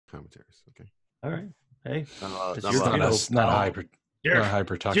commentaries. Okay. All right. Hey, Not high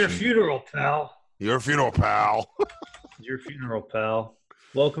protection. It's your funeral, pal. Your funeral, pal. It's your funeral, pal.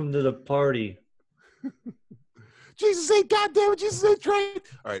 Welcome to the party. Jesus ain't goddamn it. Jesus ain't trained.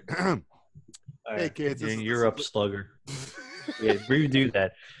 All right. All Hey right. kids, You're up, slugger. Yeah, redo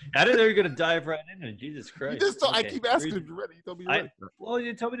that. I didn't know you were gonna dive right into it. Jesus Christ! I keep asking if you're ready. You told me you're ready. Well,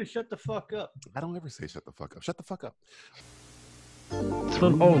 you told me to shut the fuck up. I don't ever say shut the fuck up. Shut the fuck up.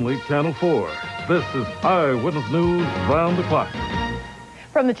 From only Channel 4, this is Eyewitness News Round the Clock.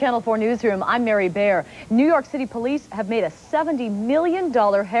 From the Channel 4 newsroom, I'm Mary Bair. New York City police have made a $70 million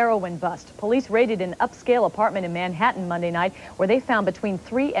heroin bust. Police raided an upscale apartment in Manhattan Monday night where they found between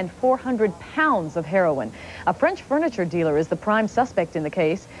 300 and 400 pounds of heroin. A French furniture dealer is the prime suspect in the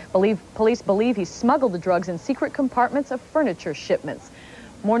case. Police believe he smuggled the drugs in secret compartments of furniture shipments.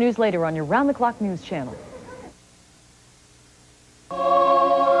 More news later on your round-the-clock news channel.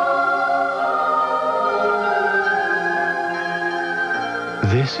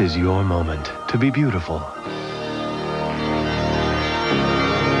 This is your moment to be beautiful.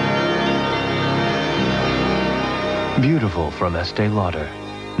 Beautiful from Estee Lauder.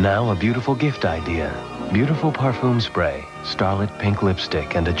 Now a beautiful gift idea. Beautiful parfum spray, starlit pink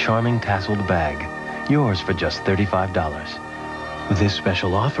lipstick, and a charming tasseled bag. Yours for just $35. This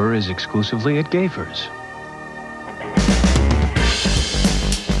special offer is exclusively at Gaffer's.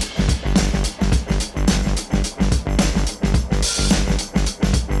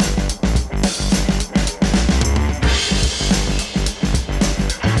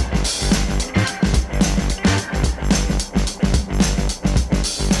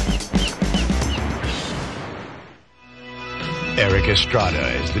 Erik Estrada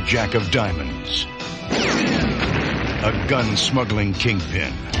is the Jack of Diamonds, a gun-smuggling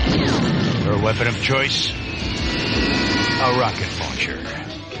kingpin. Her weapon of choice, a rocket launcher.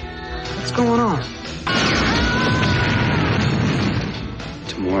 What's going on?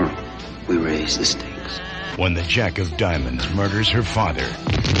 Tomorrow, we raise the stakes. When the Jack of Diamonds murders her father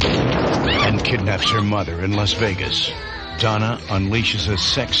and kidnaps her mother in Las Vegas, Donna unleashes a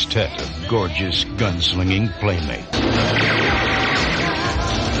sextet of gorgeous gunslinging playmates.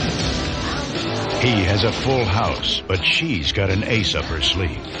 He has a full house, but she's got an ace up her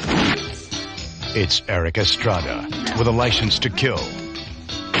sleeve. It's Erik Estrada with a license to kill.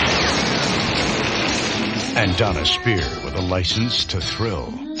 And Dona Speir with a license to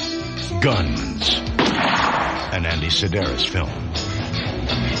thrill. Guns. An Andy Sedaris film.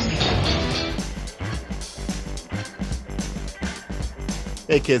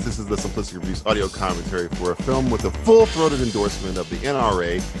 Hey kids, this is the Simplistic Reviews audio commentary for a film with a full-throated endorsement of the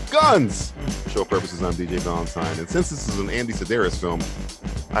NRA, Guns! For show purposes, I'm DJ Valentine, and since this is an Andy Sedaris film,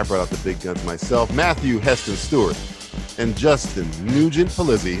 I brought out the big guns myself, Matthew Heston Stewart and Justin Nugent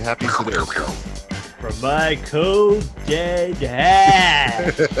Palizzi. Happy Sedaris. From my cold dead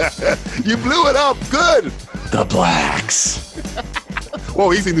hat. You blew it up, good! The Blacks.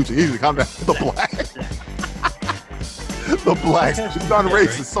 Whoa, easy Nugent, easy, calm down. The Blacks. The Blacks. It's not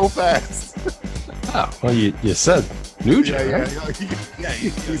racist so fast. Oh, well, you said Nugent, right?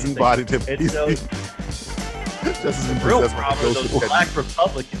 He's embodied him. Just as real problem those black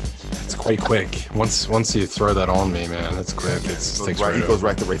Republicans. It's quite quick. Once you throw that on me, man, it's quick. He goes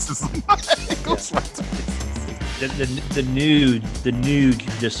right to racism. It goes right to racism. The nude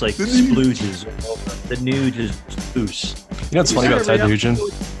just like splooses. The nude just boosts. You know what's funny about Ted Nugent?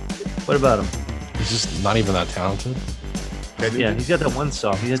 What about him? He's just not even that talented. Yeah, he's got that one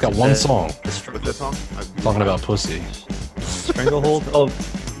song. He's got one song. What's that song? Talking about pussy. Stranglehold? Oh,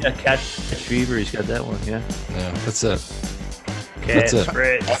 yeah, Catch Fever. He's got that one, yeah. Yeah, that's it. That's it.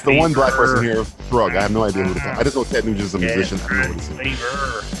 That's the one black person here. Shrug. I have no idea who to talk. I just know Ted Nugent is a musician. I don't know what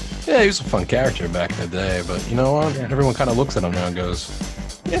he's Yeah, he was a fun character back in the day, but you know what? Yeah. Everyone kind of looks at him now and goes,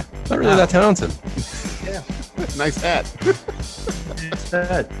 yeah, not really that talented. Yeah. Nice hat. Nice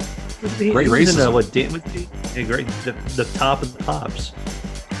hat. Great racism. What Dan was he? Yeah, great. The top of the tops.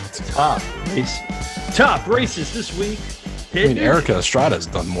 Top racist this week. I mean, Erik Estrada has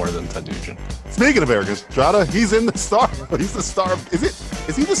done more than Ted Nugent. Speaking of Erik Estrada, he's in the star. He's the star.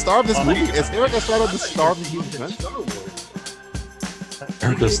 Is he the star of this movie? Is Erik Estrada the star of this movie?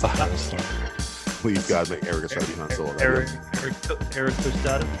 Erik Estrada is the star. Please, God, make Erik Estrada not so old. Erik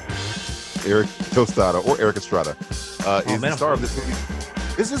Estrada. Erik Tostada or Erik Estrada is the star of this movie.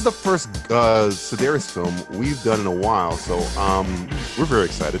 This is the first Sedaris film we've done in a while, so we're very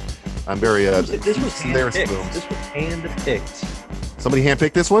excited. I'm very this was handpicked. This was handpicked. Somebody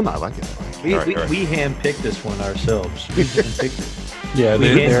handpicked this one? I like it. We handpicked this one ourselves. We handpicked it. Yeah,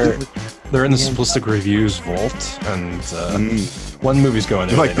 they're in the Simplistic Reviews vault, and One movie's going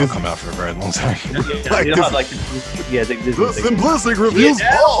in, Like they don't this- come out for a very long time. Like You know how, this- like, The Simplistic Reviews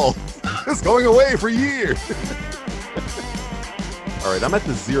Yeah. Ball. It's going away for years. All right, I'm at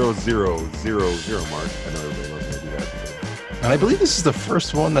the 0000 mark. I know everybody loves to do that. And I believe this is the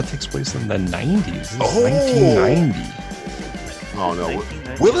first one that takes place in the 90s. This is Oh. 1990. Oh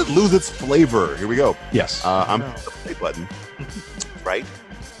no! Will it lose its flavor? Here we go. Yes. I'm hitting the play button right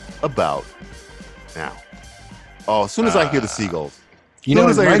about now. Oh, as soon as I hear the seagulls. You know, it Soon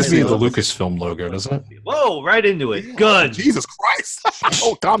as I hear reminds the me of the seagulls. Lucasfilm logo, doesn't it? Whoa, right into it. Good. Jesus Christ!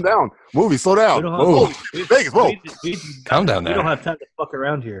 Oh, calm down. Movie, slow We down. don't Whoa, have- we- Vegas, whoa. we- Calm down We there. don't have time to fuck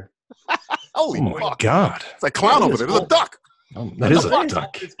around here. Holy Oh my fuck! God. It's like clown over there. There's a duck. Oh, that is a It's-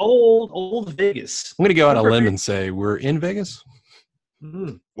 duck. It's old Vegas. I'm going to go out on a limb and say we're in Vegas.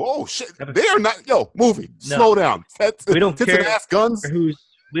 Mhm. Whoa, shit! They are not. Yo, movie, No. slow down. We don't Tits care. and ass guns.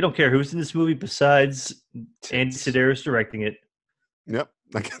 We don't care who's in this movie besides Andy Sedaris directing it. Yep.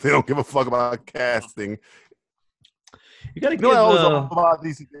 Like they don't give a fuck about casting. You gotta You know what I always give. love about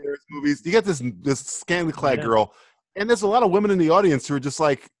these movies? You get this scantily clad Yeah. girl, and there's a lot of women in the audience who are just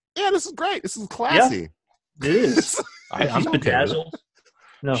like, "Yeah, this is great. This is classy." It is. I'm She's okay with it. bedazzled.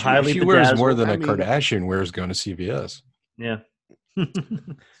 No, She, highly she wears bedazzled. more than I a mean- Kardashian wears going to CVS. Yeah.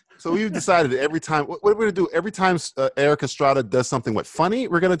 So we've decided that every time, what we're gonna do every time Erik Estrada does something funny,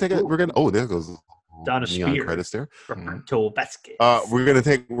 we're gonna take it. We're gonna. Oh, there goes Donna neon Speir. credits there. Roberta Vasquez.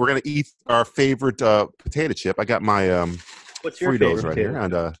 We're gonna eat our favorite potato chip. I got my What's your Fritos favorite right here,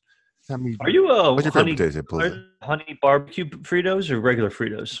 potato? and tell me, Are you what's your honey, favorite potato chip? Please? honey barbecue Fritos or regular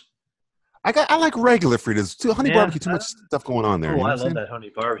Fritos? I like regular Fritos too. Honey Yeah. barbecue, too much stuff going on there. Oh, you know I what I'm love saying? that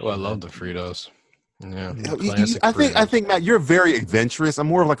honey barbecue. Oh, I love the Fritos. Yeah, I think Matt, you're very adventurous. I'm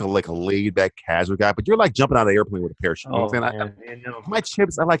more of like a laid back casual guy, but you're like jumping out of an airplane with a parachute. You know Oh, what I'm saying? man, no. My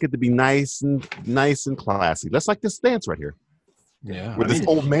chips, I like it to be nice and classy. Let's like this dance right here, Yeah. where this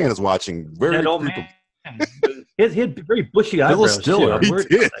old man is watching. Very That old creepy. man. He had very bushy eyebrows. Stiller. Too. He We're-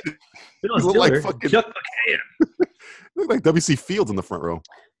 did. Phil He looked like Stiller, fucking- Chuck McCann. Look like W.C. Fields in the front row.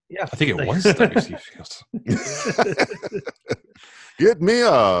 Yeah, I think it was W.C. Fields. Get me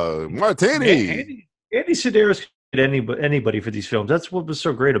a martini. Andy Sedaris could get anybody for these films. That's what was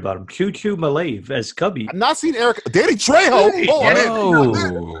so great about him. Choo Choo Malave as Cubby. I've not seen Eric. Danny Trejo. Hey, Oh, man.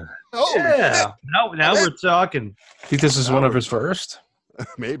 Oh, Oh, Yeah. Now we're talking. I think this is one of his first. shit.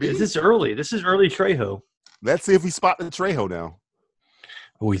 Maybe. This is early Trejo. Let's see if we spot the Trejo now.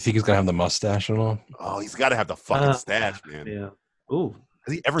 Oh, you think he's gonna have the mustache and all? Oh, he's got to have the fucking stash, man. Yeah. Ooh.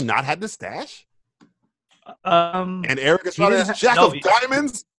 Has he ever not had the stash? And And Erik Estrada didn't has Jack no, of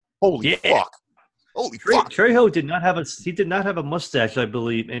Diamonds? Holy Yeah. fuck. Holy fuck. Trejo did not have a mustache, I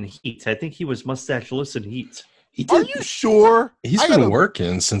believe, in Heat. I think he was mustacheless in Heat. He Are did. you sure? He's I been gotta-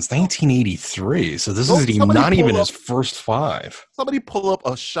 working since 1983, so this So- is somebody not even pull his up- first five. Somebody pull up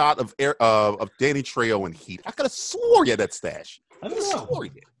a shot of Danny Trejo in Heat. I could have swore you had that stash. I I don't could have know. swore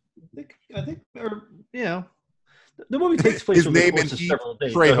you did. I think, or you know, the movie takes place His over the name in course of Heat, several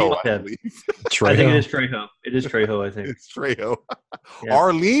days. Trejo, So I believe. I think it is Trejo. It is Trejo. I think It's Trejo. Yeah.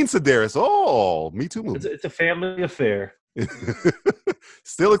 Arlene Sedaris. Oh, Me Too movie. it's a family affair.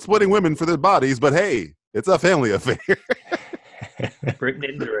 Still exploiting women for their bodies, but hey, it's a family affair. Written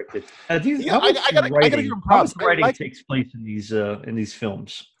and directed. Yeah, I gotta give him props. I Writing like- takes place in these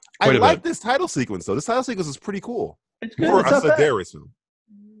films. I Quite a like bit. this title sequence, though. This title sequence is pretty cool. It's good. For a It's not bad. Sedaris film.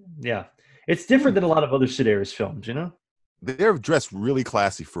 Yeah, it's different than a lot of other Sedaris films. You know. They're dressed really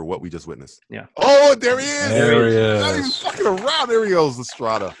classy for what we just witnessed. Yeah. Oh, there he is. There he Not even is. fucking around. There he goes,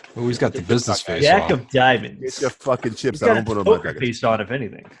 Estrada. Oh, he's got the business face Jack on. of Diamonds. Get your fucking chips He's out. got Don't a put them on poker my face on, if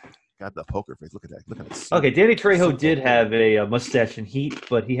anything. Got the poker face. Look at that. Look at that. Okay, Danny Trejo did have a mustache in Heat,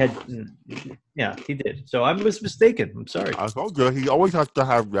 but he had, yeah, he did. So I was mistaken. I'm sorry. I told you, he always has to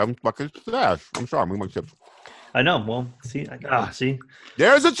have them fucking stash. I'm sorry. I'm my chips. I know. Well, see, see.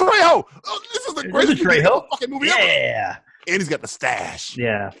 There's a Trejo. Oh, this is the There's greatest a Trejo. fucking movie ever. Yeah, And he's got the stash.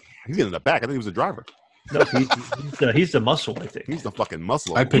 yeah. He's in the back. I think he was the driver. No, he's the muscle. I think He's the fucking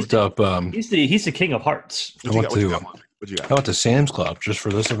muscle. I picked up. he's the king of hearts. What you got? What you to- got, Monty? What you I got? went to Sam's Club just for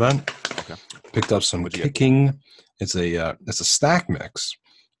this event. Okay. Picked up some What'd you get? kicking. It's a snack mix,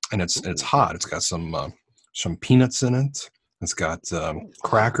 and it's hot. It's got some peanuts in it. It's got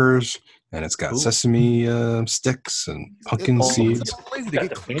crackers, and it's got Ooh. sesame sticks and pumpkin Oh, seeds. it's so crazy to Got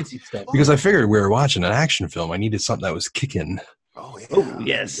get the fancy stuff. Because I figured we were watching an action film. I needed something that was kicking. Oh, yeah. Oh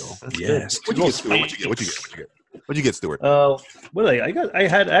yes, that's Yes. good. What'd you get, Stuart? What'd you get? What'd you get, Stuart? Well, I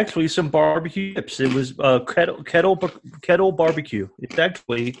had actually some barbecue chips. It was kettle barbecue. It's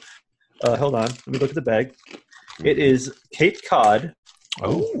actually hold on, let me look at the bag. It is Cape Cod,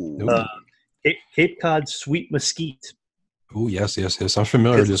 Oh, Ooh. ooh. Cape Cod sweet mesquite. Oh, yes. I'm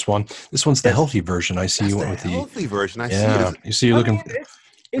familiar with this one. This one's the healthy version. I see you went with the healthy version. I see it. You see, you're looking.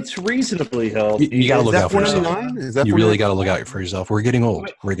 It's reasonably healthy. You got to look out for yourself. Is that you really got to look out for yourself. We're getting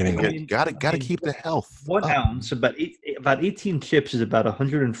old. We're getting old. You got to keep the health. 1 ounce, about 18 chips is about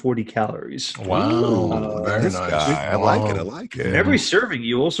 140 calories. Wow, very nice. I like it. Every serving,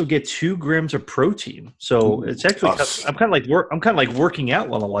 you also get 2 grams of protein. So it's actually I'm kind of like working out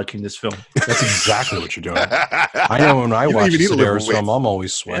while I'm watching this film. That's exactly what you're doing. I know when I watch Sedaris film, I'm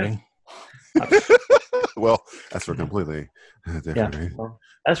always sweating. Yeah. Well, that's for completely different. Yeah. Well,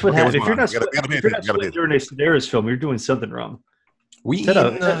 that's what happens. If you're not sweating during a Sedaris film, you're doing something wrong. We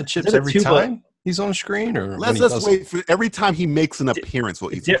eat chips every time he's on screen, or let's wait for every time he makes an appearance.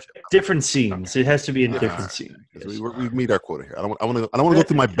 We'll eat different scenes. It has to be in different scenes. Yes. We meet our quota here. I don't want to go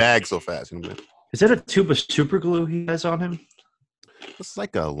through my bag so fast. You know what I mean? Is that a tube of super glue he has on him? It's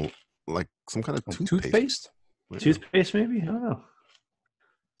like some kind of toothpaste. Toothpaste, maybe. I don't know.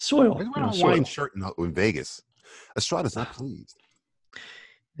 Soil. He's wearing a Hawaiian shirt in Vegas. Estrada's not pleased.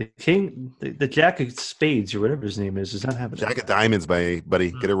 The king, the Jack of Spades or whatever his name is not having Jack of Diamonds, buddy.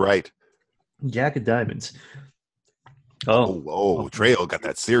 Get it right. Jack of Diamonds. Trail got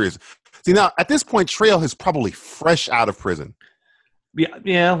that serious. See, now at this point, Trail is probably fresh out of prison.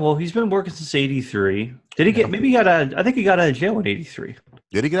 Yeah. Well, he's been working since '83. Did he get? Maybe he got out. I think he got out of jail in '83.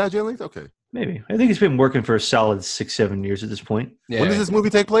 Did he get out of jail? Okay. Maybe. I think he's been working for a solid 6-7 years at this point. Yeah. When does this movie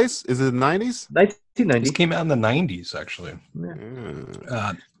take place? Is it the 90s? 1990. This came out in the 90s, actually.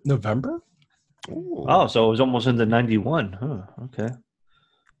 Yeah. November? Ooh. Oh, so it was almost into 91. Huh. Okay.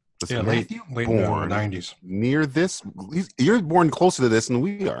 Late born 90s. Near this. You're born closer to this than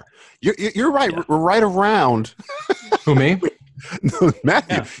we are. You're right. Yeah. We're right around. Who, me? No,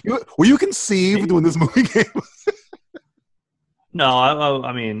 Matthew. Yeah. Were you conceived when this movie came? No,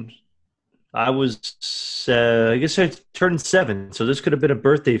 I mean... I was, I guess I turned 7, so this could have been a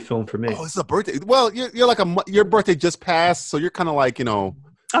birthday film for me. Oh, it's a birthday. Well, you're like your birthday just passed, so you're kind of like,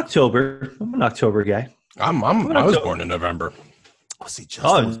 October. I'm an October guy. I was born in November. Oh, see,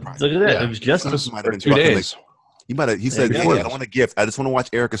 Justin was look at that. Yeah. It was Justin. Might have been 2 days. He said, "Hey, I want a gift. I just want to watch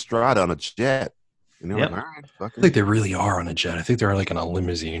Erik Estrada on a jet." And they're like, all right, fuck it. I think they really are on a jet. I think they're like in a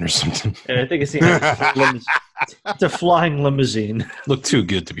limousine or something. And I think it's it's a flying limousine. Look too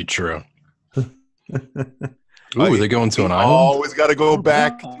good to be true. Ooh, they're going to an island? Always got to go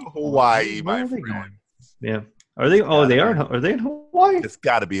back to Hawaii, my friend. Yeah. Are they? Oh, they are. Are they in Hawaii? It's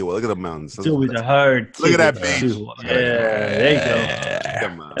got to be. Well, look at the mountains. It's always a hard. Look at that beach. Yeah, there you go.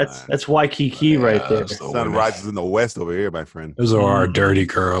 Come on. That's Waikiki right there. The sun rises in the west over here, my friend. Those are our dirty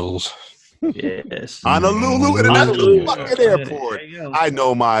girls. Yes. Honolulu International fucking airport. I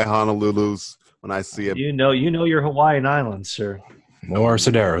know my Honolulus when I see it. You know your Hawaiian islands, sir. No our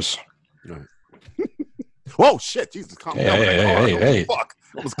Sedaris. Right. Whoa, shit. Jesus, calm down. Hey. Fuck.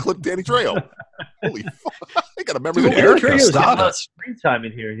 Almost clipped Danny Trail. Holy fuck. I got a memory. Dude, Erik Estrada. Springtime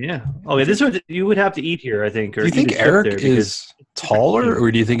in here, yeah. Okay, this one you would have to eat here, I think. Do you think Erik is taller,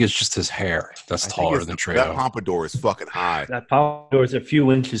 or do you think it's just his hair that's taller than Trail? That pompadour is fucking high. That pompadour is a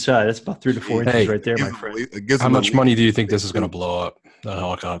few inches high. That's about 3 to 4 inches right there, my friend. How much money do you think this is going to blow up, the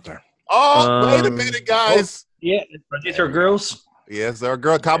helicopter? Oh, wait a minute, guys. Yeah, these are girls. Yes, our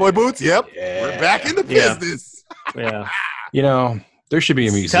girl cowboy boots. Yep, we're back in the business. Yeah, there should be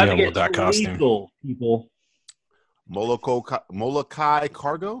a museum with that costume. People, Molokai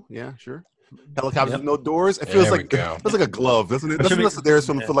cargo. Yeah, sure. Helicopters with no doors. It feels like a glove, doesn't it? Doesn't Sedaris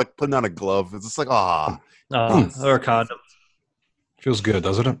film feel like putting on a glove? It's just like or a condom. Feels good,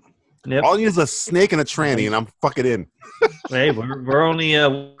 doesn't it? Yep. All you need is a snake and a tranny, and I'm fucking in. Hey, we're only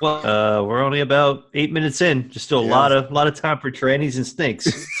about 8 minutes in. Just still a lot of time for trannies and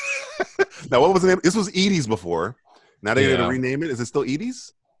snakes. Now, what was the name? This was Edie's before. Now they had to rename it. Is it still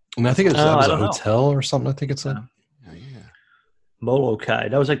Edie's? And I think it was a hotel or something. I think it's a Molokai.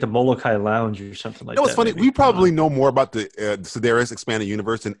 That was like the Molokai Lounge or something like that. What's funny? We probably know more about the Sedaris expanded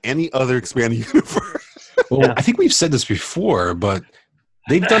universe than any other expanded universe. Well, I think we've said this before, but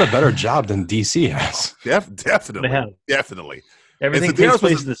they've done a better job than DC has. Definitely. Everything takes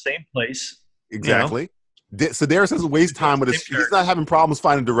place in the same place. Exactly. Sedaris doesn't waste time with his. He's not having problems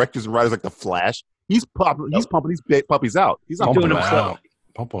finding directors and writers like The Flash. He's pumping these puppies out. He's not doing himself.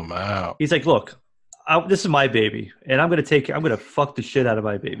 Pump them out. He's like, look, this is my baby, and I'm gonna fuck the shit out of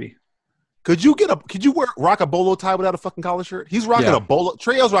my baby. Could you rock a bolo tie without a fucking collar shirt? He's rocking a bolo.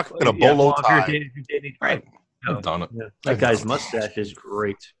 Trail's rocking a bolo tie. Right. I've done it. Yeah. That guy's mustache is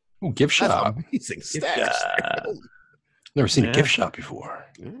great. Ooh, gift shop. Amazing stash. Never seen a gift shop before.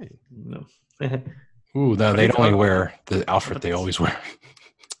 No. Ooh, no, they'd only wear the outfit they always wear.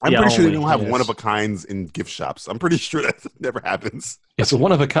 I'm Yeah, pretty sure they only, don't have yes. one-of-a-kinds in gift shops. I'm pretty sure that never happens. It's a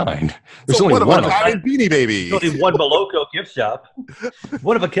one of a kind. There's So only one of a one-of-a-kind kind. Beanie Baby. There's only one Moloko gift shop.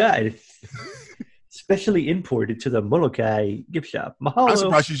 One of a kind. Specially imported to the Molokai gift shop.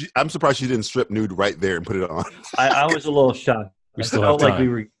 Mahalo. I'm surprised she didn't strip nude right there and put it on. I was a little shocked. We I still felt have like we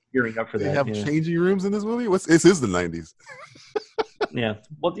time. were gearing up for They that. have yeah. changing rooms in this movie? This is the 90s. Yeah.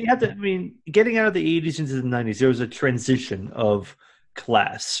 Well, you have to, I mean, getting out of the 80s into the 90s, there was a transition of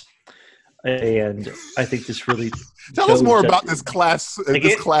class. And I think this really Tell us shows more that- about this class. Like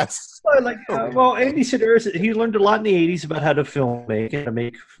This it- class. Well, Andy Sedaris, he learned a lot in the 80s about how to film and to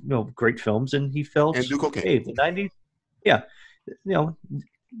make great films, and he felt, And do cocaine. hey, the 90s, yeah,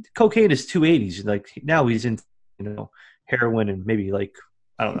 cocaine is 280s. Like now he's in, heroin and maybe like,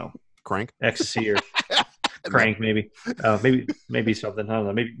 I don't know, Crank. ecstasy or crank, maybe something. I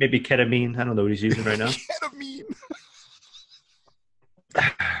don't know, maybe ketamine. I don't know what he's using right now. Ketamine.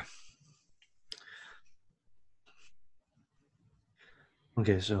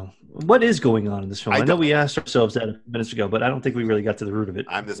 Okay, so what is going on in this film? I I know don't- we asked ourselves that a few minutes ago, but I don't think we really got to the root of it.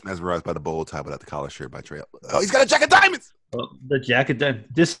 I'm just mesmerized by the bowl tie without the collar shirt by Trey. Oh, he's got a jack of diamonds. Well, the jacket.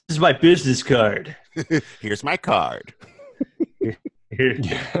 This is my business card. Here's my card.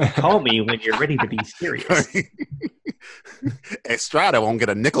 Call me when you're ready to be serious. Estrada won't get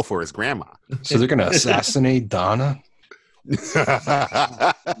a nickel for his grandma. So they're going to assassinate Donna?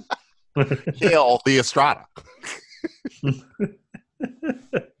 Hail the Estrada.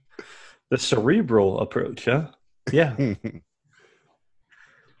 The cerebral approach, huh? Yeah.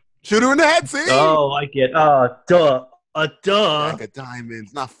 Shoot her in the head, see? Oh, I get. Duh. Duh. Jack of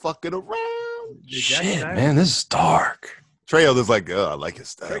diamonds, not fucking around. Shit, man, this is dark. Trejo is like, I like his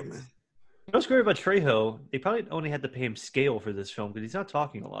style, man. What's great about Trejo? They probably only had to pay him scale for this film because he's not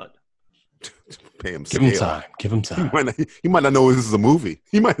talking a lot. Pay him Give him scale. time. Give him time. He might not know this is a movie.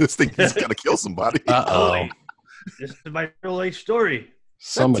 He might just think he's gonna kill somebody. Uh-oh. This is my real life story.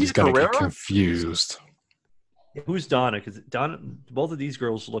 Somebody's Tia going to get Carrera? confused. Who's Donna? Because Donna, both of these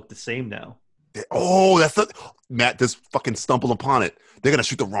girls look the same now. Oh, that's the Matt just fucking stumbled upon it. They're gonna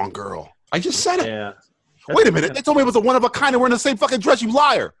shoot the wrong girl. I just said it. Yeah. Wait a minute. They told me it was a one of a kind and we're in the same fucking dress, you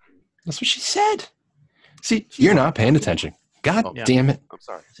liar. That's what she said. See, you're not paying attention. God Oh, yeah. damn it. I'm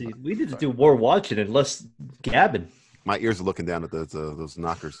sorry. See, we need to do more watching and less gabbing. My ears are looking down at those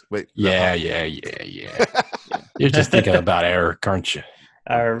knockers. Wait. Yeah. You're just thinking about Eric, aren't you?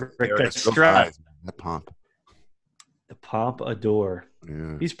 Our Those Estrada, eyes, man. That pomp. the Pomp Adore.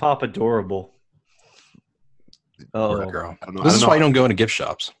 Yeah. He's Pop Adorable. Poor Oh girl. I don't know. This is why you don't go into gift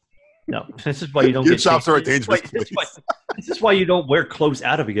shops. no! This is why you don't Gift get shops are a this is dangerous why- This is why you don't wear clothes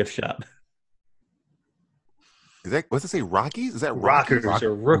out of a gift shop. Is that what's it say? Rockies? Is that Rockers Rockies?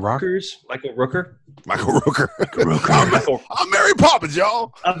 or Rookers. Michael Rooker. Michael Rooker. I'm Mary Poppins,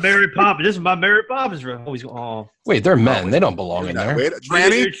 y'all. I'm Mary Poppins. This is my Mary Poppins. Always go. Oh, Wait, they're men. They don't belong in there. Wait,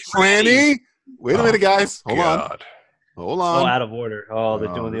 Tranny. Wait a minute, guys. Hold on. God. Hold on. out of order. Oh,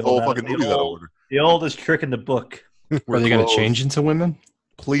 they're doing the whole old, fucking movie's out of order. the oldest trick in the book. Are they going to change into women?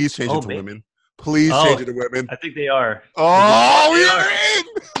 Please change Oh, it to maybe. women. Please Oh. change it to women. I think they are. Oh, we are in.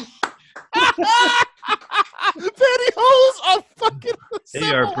 Pantyhose are fucking.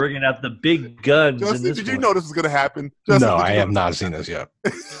 They are bringing out the big guns in Justin, this did you one. know this was going to happen? Justin, No, did I you have know- not seen this yet.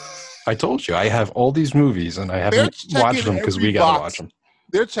 I told you, I have all these movies and I haven't checking watched them because every we got to box. watch them.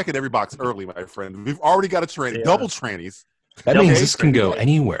 They're checking every box early, my friend. We've already got a tranny, They double are. trannies. That Okay. means this can go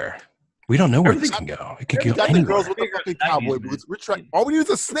anywhere. We don't know where this can go. It could We go got the anywhere. girls with the fucking Bigger than cowboy 90s, boots. We're trying. All we need is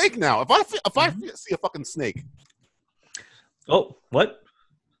a snake now. If I see a fucking snake, Oh, what?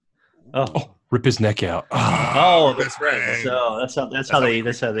 Oh, Oh, rip his neck out. Ah, oh, that's right. So that's how they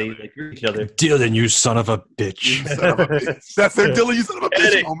like greet each other. deal then, you son of a bitch. Son of a bitch. That's their Dilly, you son of a bitch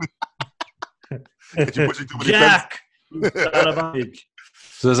Eddie. moment. Did you pushing too many Jack, you son of a bitch.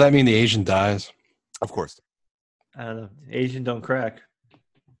 So does that mean the Asian dies? Of course. I don't know. Asian don't crack.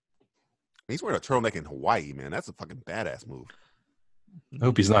 He's wearing a turtleneck in Hawaii, man. That's a fucking badass move. I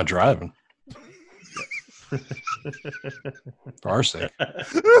hope he's not driving. For our sake.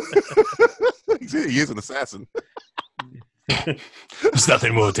 He is an assassin. There's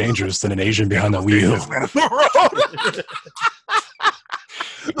nothing more dangerous than an Asian behind the wheel. Dangerous man on the road.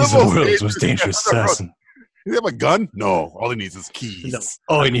 He's the world's most dangerous man on the road. assassin. Does he have a gun? No. All he needs is keys. No.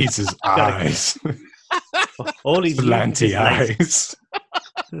 All he needs is eyes. Only Slanty eyes.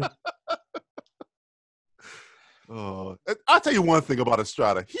 Oh, I'll tell you one thing about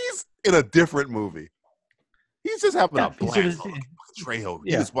Estrada. He's in a different movie. He's just having a he's blast. in Trejo.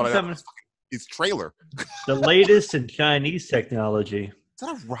 Yeah, He's he's having- his trailer. the latest in Chinese technology. Is that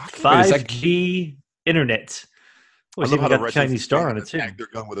a rocket? Wait, is that- 5G internet. Well, it's love even how the got the Russians Chinese star on it too. tag their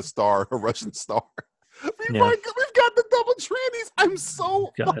gun with a star, a Russian star. We've Yeah. got the double trannies. I'm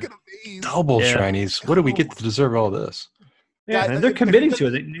so God. fucking amazed. Double Yeah. Chinese. What do we get to deserve all this? Yeah, Yeah, and they're if- committing if- to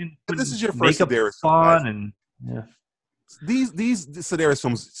it. if this is your first makeup Sedaris, on guys, and yeah. these Sedaris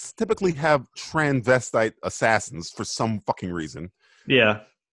films typically have transvestite assassins for some fucking reason. Yeah.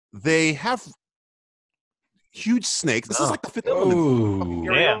 They have huge snakes. This is Oh. like the fifth element. Oh,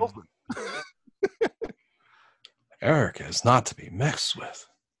 Gary damn. Oldman. Erica is not to be mixed with.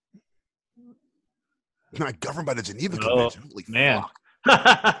 Not governed by the Geneva Oh, Convention. Holy man.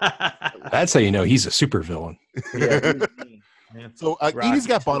 fuck. That's how you know he's a supervillain. Yeah. So Edie's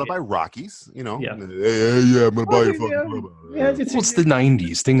got bought up by Rockies, you know. Yeah. Yeah, I'm gonna buy your fucking Yeah, Well, it's the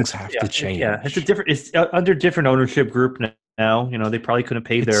 90s. Things have to change. Yeah, it's a different. It's under different ownership group now. You know, they probably couldn't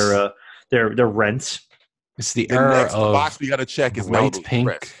pay their rents. It's the The era next of box we got to check is bright Malibu pink.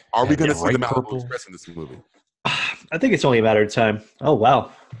 Express. Are we and going to see the bright Malibu purple. Express in this movie? I think it's only a matter of time. Oh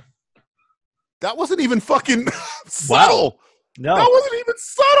wow, That wasn't even fucking subtle. no, That wasn't even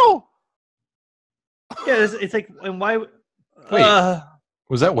subtle. yeah, it's like, and why? Wait.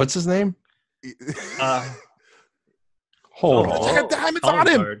 Was that what's his name? Hold oh, on. Check the time it's calling on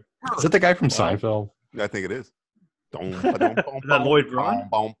him. card. Is that the guy from Wow. Seinfeld? I think it is. Is Is that Lloyd Braun?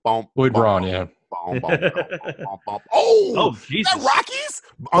 Lloyd Braun, yeah. Oh, Oh is Jesus! that Rockies?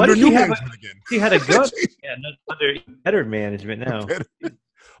 Why Under did he new have management again. He had a gun. Yeah, no, under better management now. So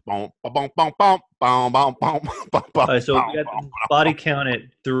we got the body count at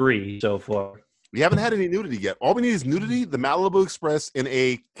 3 so far. We haven't had any nudity yet. All we need is nudity, the Malibu Express, in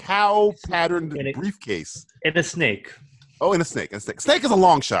a cow-patterned In a- briefcase. And a snake. Oh, and a snake. Snake is a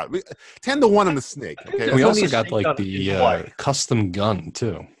long shot. 10-1 on the snake. Okay, We That's also only a got snake like on the his wife. custom gun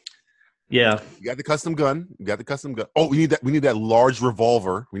too. Yeah. you got the custom gun. Oh, we need that. We need that large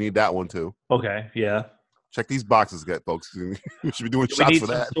revolver. We need that one too. Okay. Yeah. Check these boxes, folks. We should be doing We shots need for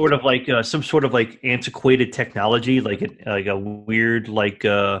that. some sort of antiquated technology, like a weird like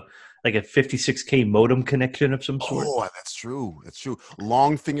a 56K modem connection of some sort. Oh, that's true. That's true.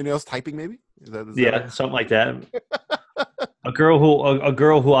 Long fingernails, typing maybe. Is that Yeah, something like that. A girl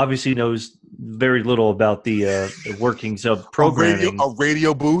who obviously knows very little about the workings of programming. A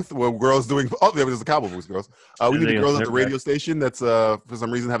radio booth where girls doing. Oh, there was a cowboy booth, girls. We need a girl at the radio station that's for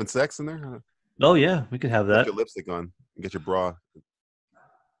some reason having sex in there. Oh yeah, we could have Get that. your lipstick on. Get your bra.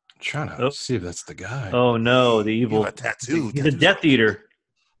 Trying to see if that's the guy. Oh no, the You evil have a tattoo. He's a Death Eater.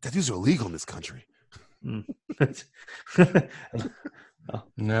 Tattoos are illegal in this country.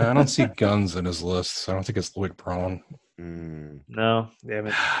 No, I don't see guns in his list. So I don't think it's Lloyd Braun. No, damn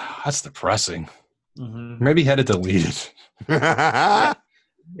it. That's depressing. Mm-hmm. Maybe he had it deleted. I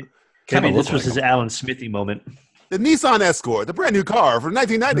mean, this looked was like his Alan Smithy moment. The Nissan Escort, the brand new car from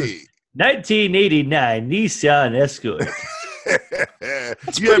 1990. 1989 Nissan Escort. You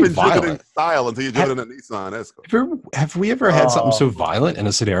haven't driven in violent. style until you driven in a Nissan Escort. Have we ever had something so violent in a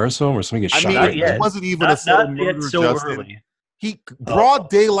Sedaris film where somebody gets shot? not it yet. wasn't even Not a subtle yet murder, so Justin. early. He broad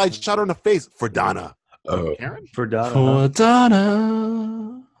daylight shot her in the face for Donna. Oh. Karen? For Donna. For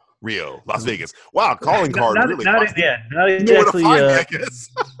Donna. Rio, Las Vegas. Wow, calling card really. Not busted. not You know where to exactly. find me, I guess.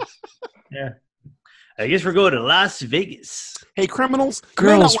 Yeah. I guess we're going to Las Vegas. Hey, criminals, Girls, you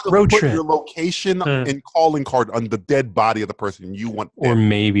may not want to road put trip. your location and calling card on the dead body of the person you want. Or dead.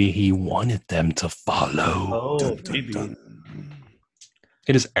 maybe he wanted them to follow. Oh, maybe.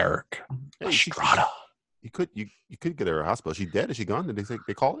 It is Erik Hey, Estrada. You could get her a hospital. Is she dead? Is she gone? Did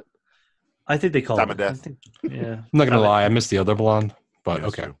they call it? I think they call Time it. of death. Yeah. I'm not going to lie. I missed the other blonde, but Yeah,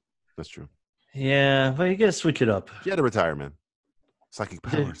 that's okay. true. That's true. Yeah, but you got to switch it up. She had to retire, man. Psychic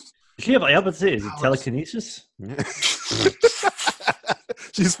powers. Yeah, but I was about to say, is it Powers. telekinesis? Yeah.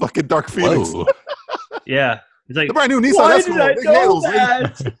 She's fucking Dark Phoenix. Whoa. Yeah. It's like, The brand new Nissan why Escort. did I It know handles-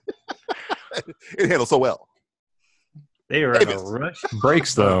 that? It handles so well. They are in a Davis. rush.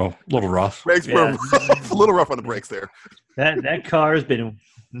 Brakes, though, a little rough. Brakes were a little rough on the brakes there. That car's been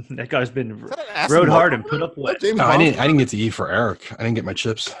Is that an Aston rode hard Martin? and put up wet. James No, I Bond? didn't get to eat for Erik. I didn't get my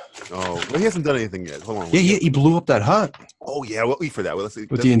chips. Oh, well, he hasn't done anything yet. Hold on. Yeah, he blew up that hut Oh, yeah. We'll eat for that. Well, let's see.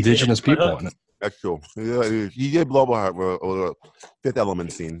 with the indigenous people in it. That's cool. Yeah, he did blow up a Fifth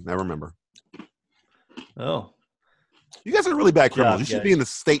Element scene. I remember. Oh, You guys are really bad criminals. You Job, should guys. be in the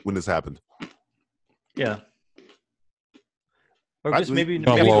state when this happened. yeah. Or I- just maybe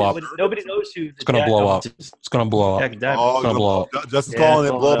Gonna blow up. nobody knows who. It's going to blow up. It's going to blow up. Jack Diamond. Oh, gonna blow up. Justin's Yeah, calling it.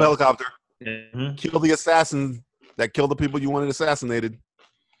 blow Blow up up. helicopter. Mhm. Kill the assassin that killed the people you wanted assassinated.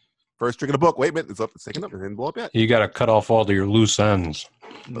 First trick of the book. Wait a minute. It's up. It's taken up. It didn't blow up yet. You got to cut off all of your loose ends.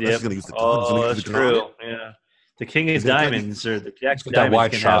 But Yep. that's gonna use the gun. He's gonna Oh, use that's the gun on true. Yeah. The King of He's gonna- Diamonds or the Jack Let's get that Diamonds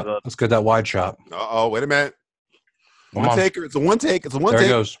wide can shot. have a. Let's get that wide shot. Uh-oh. Wait a minute. Come One on. taker. It's a one take. It's a one There take.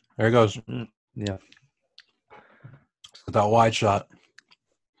 he goes. There he goes. Yeah. With that wide shot.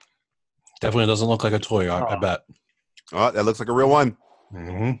 Definitely doesn't look like a toy, I bet. Oh, that looks like a real one.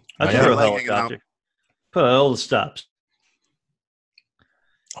 Mm-hmm. That's Yeah. a real Like hanging helicopter. Put all the stops.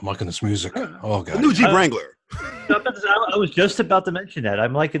 I'm liking this music. Oh, The God. new Jeep Wrangler. I was just about to mention that.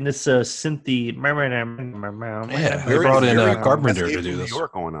 I'm liking this synthy. Yeah, they brought in Carpenter to do New this.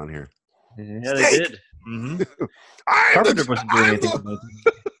 York going on here. Yeah, they did. Mm-hmm. I'm Carpenter the- wasn't doing I'm anything.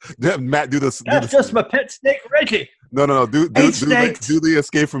 the- Yeah, Matt, do this. That's just my pet snake, Reggie. No. Do snakes. the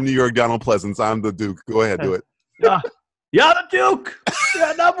Escape from New York, Donald Pleasance. I'm the Duke. Go ahead, do it. You're the Duke.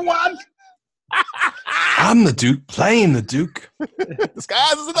 You're number one. I'm the Duke, playing the Duke. This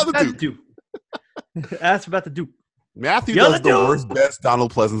guy is another That's Duke. Duke. That's about the Duke. Matthew You're does the the Duke. worst, best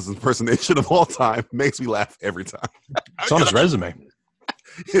Donald Pleasance impersonation of all time. Makes me laugh every time. It's on his resume.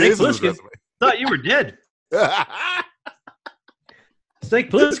 It is on his Plissken. resume. Thought you were dead. Snake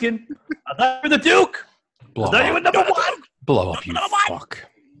Plissken. I thought you were the Duke. Blow I thought you were up. number one. Blow up, you fuck.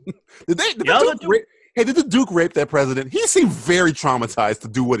 Did the You're the Duke Duke. rape? Hey, did the Duke rape that president? He seemed very traumatized to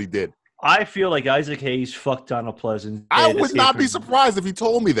do what he did. I feel like Isaac Hayes fucked Donald Pleasant. I in would Escape not from be New York. surprised if he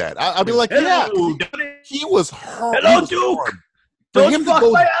told me that. I'd be like, yeah, Hello, Donnie. he was hurt. Hello, He was Duke. hard. For Don't him to fuck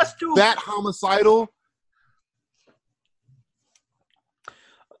go my ass, Duke. that homicidal.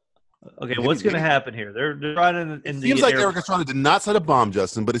 Okay, what's going to happen here? They're running in It the seems like air- Erik Estrada did not set a bomb,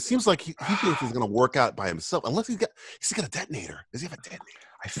 Justin, but it seems like he thinks he's going to work out by himself. Unless he's got a detonator. Does he have a detonator?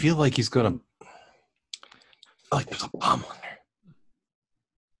 I feel like he's gonna. Like there's a bomb on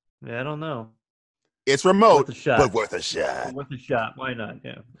there. Yeah, I don't know. It's remote, Worth a shot. but worth a shot. Worth a shot. Why not?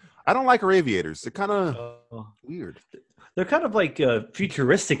 Yeah. I don't like her aviators. They're kind of weird. They're kind of like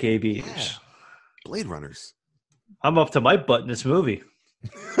futuristic aviators. Yeah. Blade Runners. I'm up to my butt in this movie.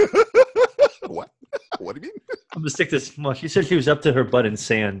 What? What do you mean? I'm gonna stick this. Well, she said she was up to her butt in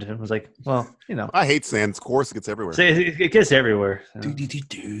sand, and was like, "Well, you know, I hate sand. Of course, it gets everywhere. it gets everywhere."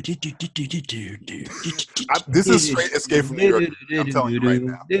 This is straight Escape from New York. I'm telling you right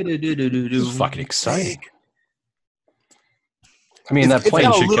now. This is fucking exciting. I mean, that It's plane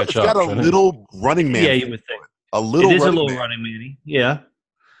got a should little- catch It's up. got a shouldn't it? little running man. Yeah, you would think. A little It is a running little man. running manny. Yeah.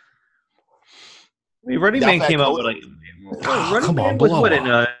 I mean, Running Yeah, Man that came out color. with like Oh, Running come Man on, was blow what in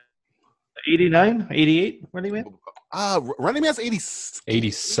up. 89, 88? Running Man. Running Man's 87?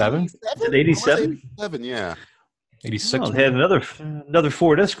 87? 87, yeah. 86? Oh, they had another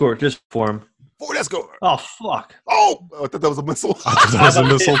Ford Escort just for him. Ford Escort. Oh fuck! Oh, I thought that was a missile. That was a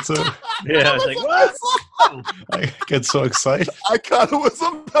missile too. Yeah, it's like what? I get so excited. I thought it was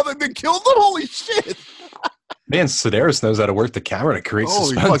something that killed them. Holy shit. Man, Sedaris knows how to work the camera to create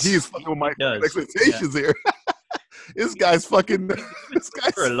Holy suspense. fuck, he is fucking with my does, expectations here. This guy's fucking. This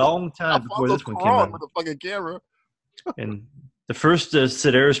guy's For a long time before Alfonso this one came Cuarón out. with the fucking camera. And the first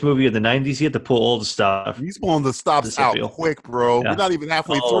Sedaris movie of the 90s, he had to pull all the stuff. He's pulling the stops This out appeal. quick, bro. Yeah. We're not even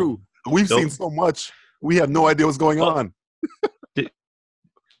halfway Oh, through. We've nope. seen so much. We have no idea what's going Well, on.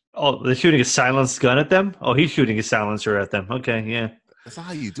 Oh, they're shooting a silenced gun at them? Oh, he's shooting a silencer at them. Okay, yeah. That's not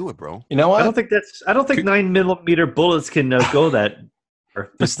how you do it, bro. You know what? I don't think 9mm bullets can go that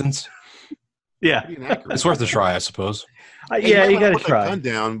Distance. Yeah. Pretty inaccurate. It's worth a try, I suppose. Hey, Yeah, might you wanna got to put the try. gun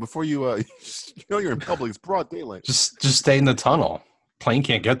down before you. You know you're in public. It's broad daylight. Just stay in the tunnel. Plane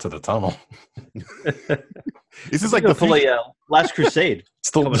can't get to the tunnel. This is like Like the the play Last Crusade.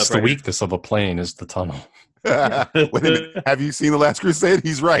 It's the, Coming it's up the right here. weakness of a plane is the tunnel. Wait a minute. Have you seen The Last Crusade?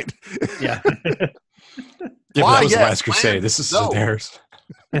 He's right. Yeah. Yeah, but Why, that was yes, the last crusade. man. This is No. Sedaris.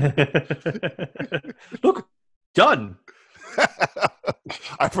 Look, done.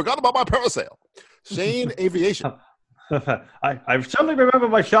 I forgot about my parasail. Shane Aviation. I suddenly remember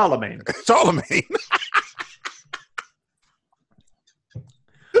my Charlemagne. Charlemagne.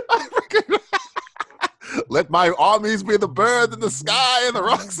 I forgot- Let my armies be the bird in the sky and the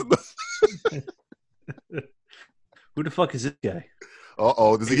rocks in the. Who the fuck is this guy?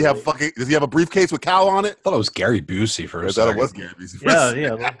 Uh-oh. Does he have a briefcase with cow on it? I thought it was Gary Busey for I a thought second. it was Gary Busey.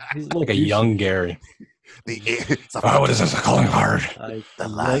 Yeah, yeah. He's Like a young Gary. It's a Oh, what is this? I'm calling hard. The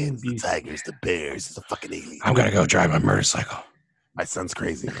lions, the tigers, the bears. It's a fucking alien. I'm going to go drive my motorcycle. My son's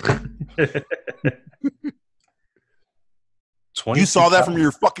crazy. 20 You saw that from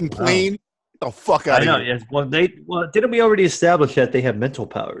your fucking plane? Get the fuck out I of know. here. Yes. Well, didn't we already establish that they have mental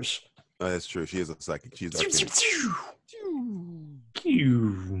powers? Oh, that's true. She is a psychic. She's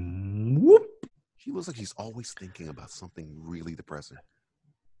arcane. Whoop. She looks like she's always thinking about something really depressing.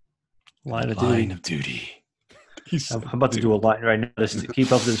 Line of duty. Line of duty. I'm about to do a line right now just to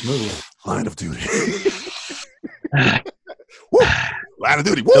keep up this movie. Line of duty. Woo! Line of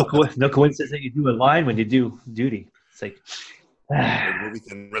duty. Woo! No coincidence that you do a line when you do duty. It's like Movie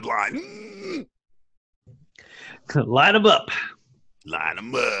thin red line. line them up. Line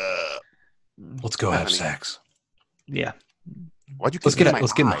them up. Let's go have sex. Yeah. Why'd you Let's get in in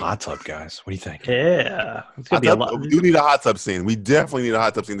the hot tub, guys. What do you think? Yeah. It's gonna be a lot. We do need a hot tub scene. We definitely need a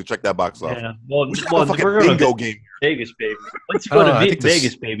hot tub scene to check that box off. Yeah. Well, We should have a fucking we're going bingo to game. Vegas, baby. Once you go to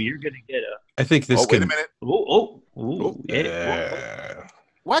Vegas, baby, you're gonna get a. I think this. Wait a minute. Yeah.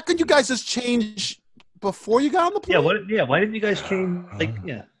 Why couldn't you guys just change before you got on the plane? Why didn't you guys change? Like,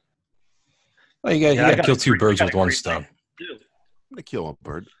 yeah. Well, you got to kill two birds with one stone. I'm gonna kill a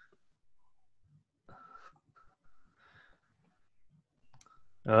bird.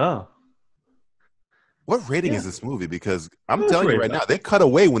 Oh. What rating is this movie? Because I'm telling you right now, they cut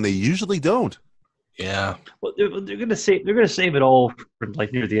away when they usually don't. Yeah. Well, they're gonna save it all for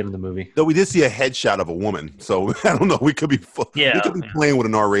like near the end of the movie. Though we did see a headshot of a woman, so I don't know. We could be playing with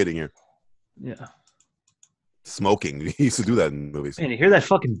an R rating here. Yeah. Smoking. He used to do that in movies. Man, you hear that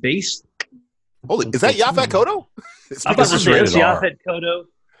fucking bass? Holy, is that Yaphet Kotto? I'm about to say it's Yaphet Kotto.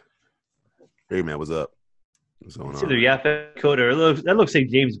 Hey man, what's up? What's going It's on? either Yaphet Kotto or that looks like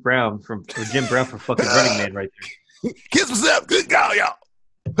James Brown or Jim Brown from fucking Running Man right there. Kiss myself. Good guy, y'all.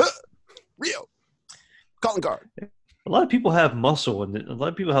 Huh. Rio. Calling card. A lot of people have muscle, and a lot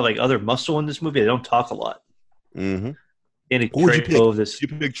of people have like other muscle in this movie. They don't talk a lot. Mm-hmm. Any Who would you pick? this? You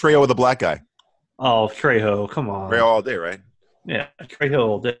pick Trejo with a black guy. Oh, Trejo, come on. Trejo all day, right? Yeah, Trejo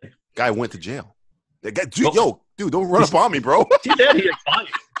all day. Guy went to jail. That guy, dude, don't run up on me, bro. Get out of here,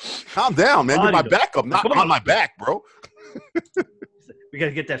 Calm down, man. You're my backup, not on my back, bro. We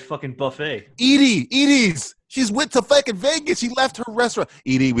gotta get that fucking buffet. Edie's. She's went to fucking Vegas. She left her restaurant.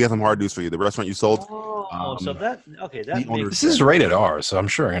 Edie, we have some hard news for you. The restaurant you sold. So that makes This is rated R, so I'm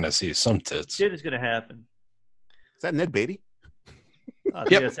sure I'm gonna see some tits. shit is gonna happen. Is that Ned Beatty?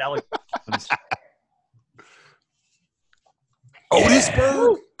 Yep. It's Alex.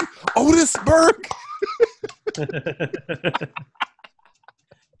 Otisburg. Otisburg.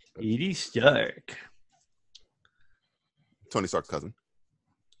 Edie Stark. Tony Stark's cousin.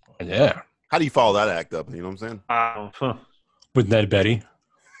 Yeah. How do you follow that act up? You know what I'm saying? With Ned Betty.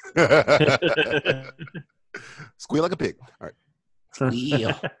 Squeal like a pig. All right.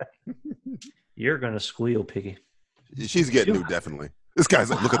 Squeal. You're gonna squeal, Piggy. She's getting new, definitely. This guy's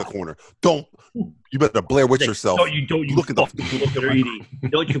like, look at the corner. Don't. You better Blair Witch yourself. Don't you look at the look at her, Edie.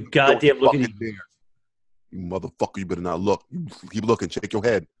 Don't you goddamn look at Edie. You motherfucker, you better not look. You keep looking. Shake your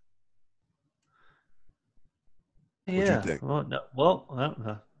head. Yeah. What you think? Well, no. Well, I don't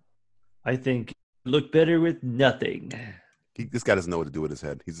know. I think look better with nothing. This guy doesn't know what to do with his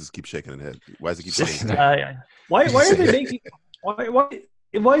head. He just keeps shaking his head. Why does he keep shaking his head? Why are they making?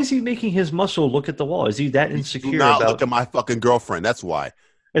 Why is he making his muscle look at the wall? Is he that insecure? Do not about? look at my fucking girlfriend. That's why.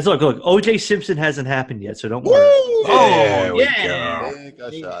 It's look. OJ Simpson hasn't happened yet, so don't worry. There we yeah. go. Take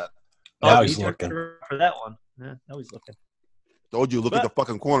a shot. Now he's he turned looking. for that one. Yeah, now he's looking. Told you, look at the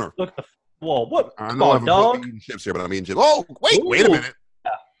fucking corner. Look at the wall. What? I Come know on, I'm dog. eating chips here, but I'm eating chips. Oh, wait a minute.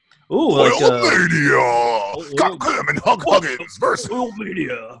 Ooh, like Oil Mania. Scott Clem and Hug Huggins versus Oil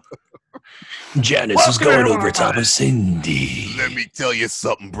Mania. Janice is going over top of Cindy. Let me tell you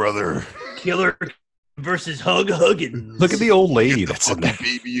something, brother. Killer versus Hug Huggins. Look at the old lady Get the that's in fucking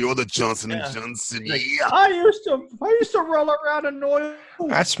there. baby or the Johnson and Johnson. Like, Yeah. I used to roll around in oil.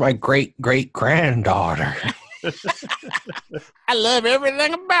 That's my great granddaughter. I love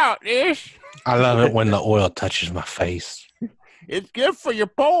everything about this. I love it when the oil touches my face. It's good for your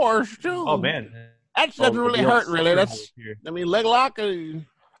pores too. Oh man, that doesn't really hurt. Really, that's. I mean, leg lock.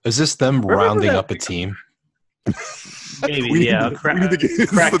 Is this them rounding up a team? Maybe, We yeah. need to get-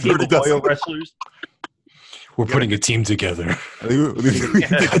 Crack this is the team Dirty of oil Dozen. wrestlers. We're putting a team together.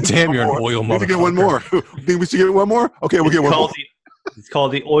 God damn, you're an oil We need to get one more. Think we should get one more? Okay, we'll get one more. It's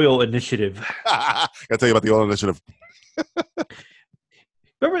called the Oil Initiative. Gotta tell you about the oil initiative.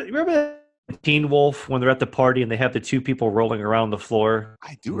 Remember Teen Wolf when they're at the party and they have the two people rolling around the floor?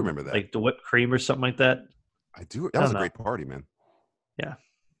 I do remember that. Like the whipped cream or something like that. I do. That was a great party, man. Yeah.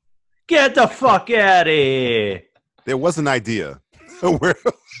 Get the fuck out of here. There was an idea. Where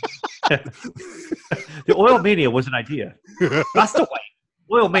the Oil Mania was an idea. That's the way.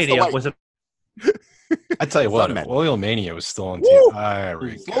 Oil Mania was a. I tell you what, Something, man. Oil Mania was still on Woo! TV. There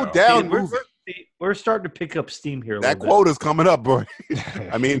we Slow go. down. We're starting to pick up steam here. That quota's coming up, boy.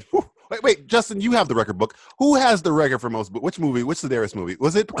 I mean, wait, Justin, you have the record book. Who has the record for most? Which movie? Which Sedaris movie?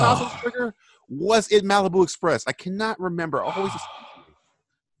 Was it Picasso's Trigger? Was it Malibu Express? I cannot remember. I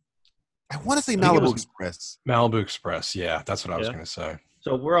want to say Malibu Express. Malibu Express. Yeah, that's what I was going to say.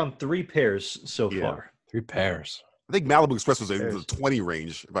 So we're on 3 pairs so far. 3 pairs. I think Malibu Express was in the 20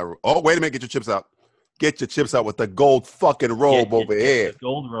 range. Oh, wait a minute. Get your chips out. Get your chips out with the gold fucking robe over here.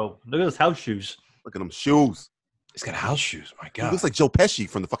 Gold robe. Look at those house shoes. Look at them shoes. He's got house shoes. My He God. looks like Joe Pesci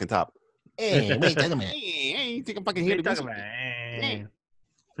from the fucking top. Hey, wait a minute. Hey, you think I'm fucking here to do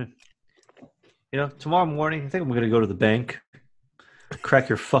You know, tomorrow morning, I think I'm going to go to the bank, crack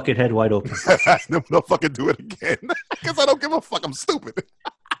your fucking head wide open. No fucking do it again. Because I don't give a fuck. I'm stupid.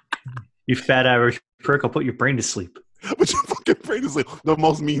 You fat Irish prick, I'll put your brain to sleep. Put your fucking brain to sleep. The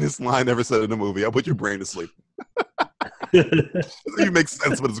most meanest line ever said in the movie. I'll put your brain to sleep. It makes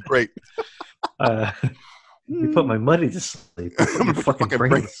sense, but it's great. You put my money to sleep. Put your fucking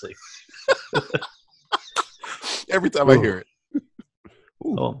brain to sleep. Every time I hear it.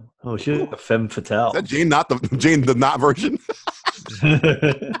 Oh, she's a femme fatale. Is that Jane the not version?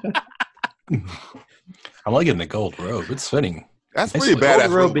 I'm liking the gold robe. It's fitting. That's pretty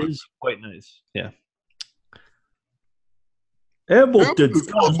bad. The robe is quite nice. Yeah. Hamilton.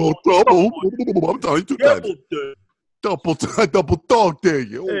 Double. I'm telling you 2 times. Double dog there,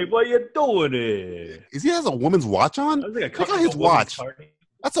 yo. Hey, what you doing here? Is he has a woman's watch on? Look at his watch.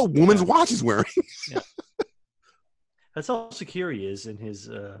 That's a woman's watch he's wearing. Yeah. That's how secure he is in his.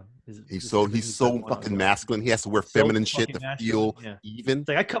 He's so fucking masculine. He has to wear feminine shit to feel even. It's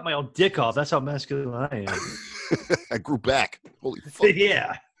like I cut my own dick off. That's how masculine I am. I grew back. Holy fuck.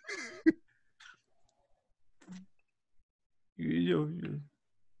 Yeah.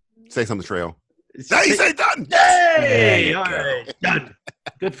 Say something, Trejo. Say done. Hey, all right, done.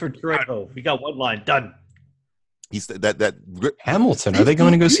 Good for Trejo. We got one line done. He's that Hamilton. Are they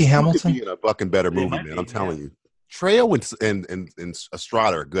going to go see Hamilton? Be in a fucking better movie, man. I'm telling you. Trejo and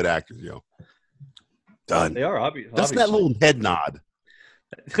Estrada are good actors, yo. Done. They are obvious. Just that little head nod.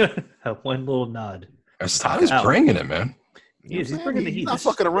 One little nod. Estrada's bringing it, man. He's bringing the heat. He's not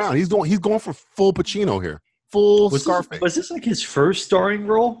fucking around. He's going for full Pacino here. Full Scarface. Was this like his first starring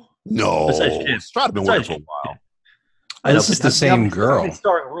role? No. Estrada been working for a while. This is the same girl.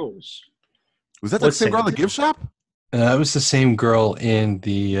 Starring roles. Was that the same girl in the gift shop? It was the same girl in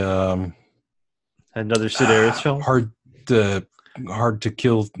the another Sedaris film. Hard to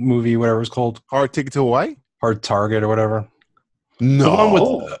Kill movie, whatever it's called. Hard Ticket to Hawaii? Hard Target or whatever. No. The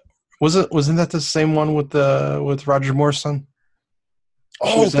one with wasn't that the same one with Roger Moore's son?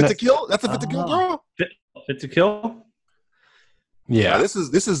 Oh, Fit to Kill? That's a Fit to Kill girl? Fit to Kill? Yeah. This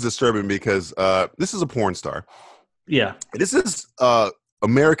is disturbing because this is a porn star. Yeah. This is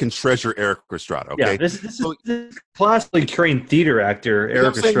American treasure Erik Estrada. Okay, yeah, this is classically trained theater actor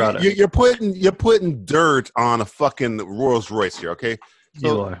Erik Estrada. You're putting dirt on a fucking Rolls Royce here. Okay,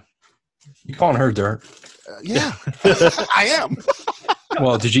 so, you calling her dirt? Yeah, I am.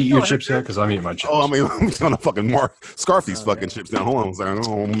 Well, did you eat your chips yet? Because I'm eating my chips. Oh, I mean, I'm trying to fucking scarf these fucking chips down. Hold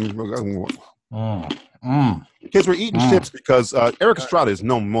on. Kids, we're eating chips because Erik Estrada is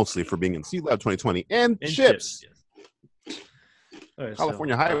known mostly for being in C Lab 2020 and chips. Right,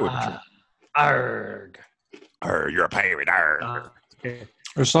 California Highway Patrol. Arg. Arg, you're a pirate. Arg.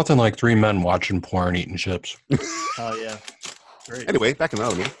 There's nothing like 3 men watching porn eating chips. Oh, yeah. Great. Anyway, back in the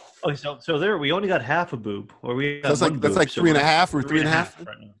other one. Oh, so there we only got half a boob, or we got that's like 3.5 or 3.5.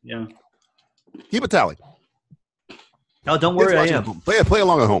 Right now. Yeah. Keep a tally. Oh, don't worry, I am. Play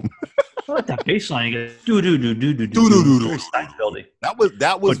along at home. I like that bass line. You get do. That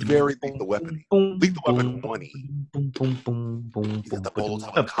was very Lethal Weapon. Lethal Weapon 20. He's got the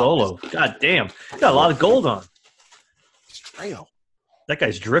bolo. God damn, got a lot of gold on. Trejo. That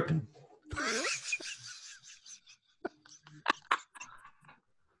guy's dripping.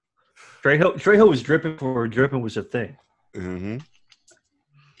 Trejo was dripping before dripping was a thing. Mm-hmm.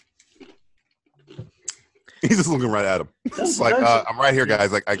 He's just looking right at him. It's like, I'm right here,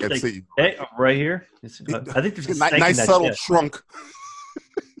 guys. Like I can see you. Hey, I'm right here. I think there's a snake nice in that subtle chest. trunk.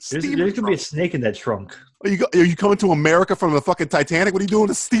 There's going to be a snake in that trunk. Are you coming to America from the fucking Titanic? What are you doing in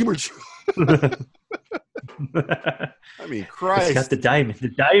a steamer? I mean, Christ. It's got the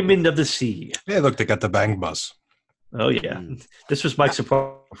diamond of the sea. Hey, look, they got the bang bus. Oh, yeah. This was Mike's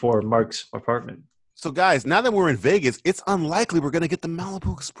apartment before Mark's apartment. So, guys, now that we're in Vegas, it's unlikely we're going to get the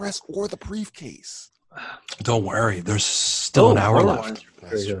Malibu Express or the briefcase. Don't worry. There's still an hour left. Yeah,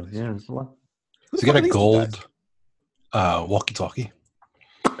 there's a lot. So you got a gold walkie-talkie.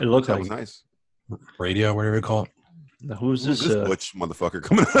 It looks that like was nice. Radio, whatever you call it. Now, who's this butch motherfucker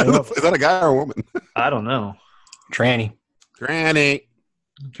coming out? Is that a guy or a woman? I don't know. Tranny. We've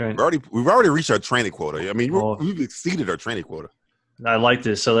already reached our tranny quota. I mean, we've exceeded our tranny quota. I like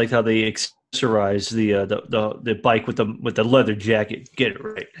this. I like how they accessorize the bike with the leather jacket. Get it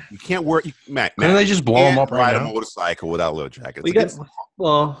right. You can't wear Matt. Can't they just blow them up right now? Ride a motorcycle without a leather jacket. We got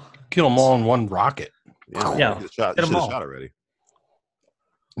kill them all in one rocket. Yeah. Should have shot already.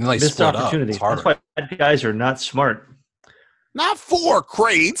 And they Missed split up. opportunity. It's harder. That's why bad guys are not smart. Not 4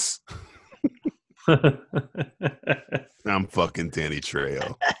 crates. I'm fucking Danny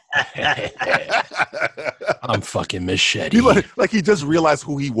Trejo. I'm fucking Machete. Like he just realized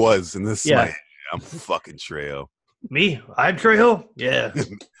who he was in this. Yeah. Like, I'm fucking Trejo. Me? I'm Trejo? Yeah.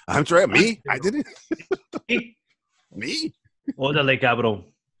 I'm Trejo. Me? I did it. Me? Me? Órale, cabrón.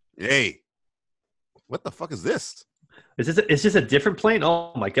 Hey, what the fuck is this? Is this a different plane?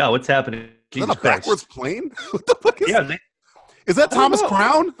 Oh my god, what's happening? Is Jesus that a Christ. backwards plane? What the fuck is Yeah, that? Is that Thomas know.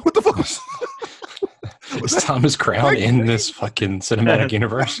 Crown? What the fuck was Is Thomas Crown in this fucking cinematic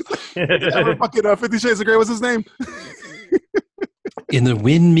universe? that? Fucking 50 Shades of Grey, what's his name? In the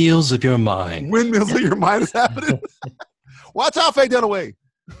windmills of your mind. Windmills of your mind is happening. Watch out, Faye Dunaway.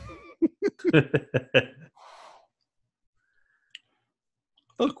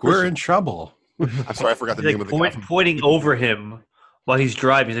 Look, we're in trouble. I'm sorry, I forgot the He's name like of the guy. pointing over him while he's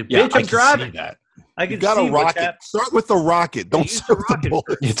driving. He's like, Yeah, bitch, I I'm can driving. see that. I You can got see a what's rocket. happening. Start with the rocket. Don't use the start with the rocket bullet.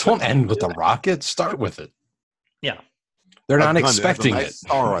 first. You don't end with a rocket. Start with it. Yeah. They're A not gun that has a expecting nice it.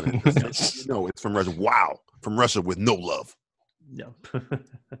 Star on it. No, it's from Russia. Wow, from Russia with no love. Yeah.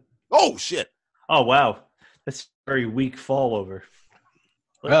 Oh shit! Oh wow, that's a very weak fall over.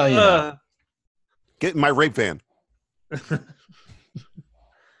 Well, you know. Get in my rape van.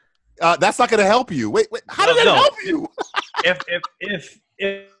 That's not going to help you. Wait. How did that No. help you?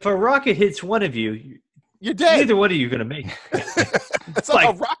 If a rocket hits one of you, You're dead. neither one of you are gonna make it. That's not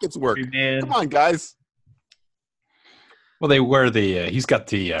how rockets work. Man. Come on, guys. Well, they wear the. He's got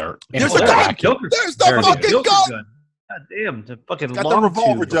the. There's Oh, the there's gun. a Joker. There's the There it is. fucking Joker gun. God damn, the fucking Got the long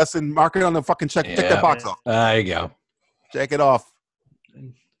revolver, tube. Justin. Mark it on the fucking check. Check Yeah. that box off. There you go. Check it off.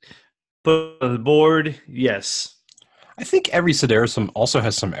 Put on the board, yes. I think every Sedarism also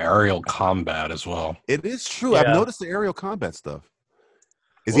has some aerial combat as well. It is true. Yeah. I've noticed the aerial combat stuff.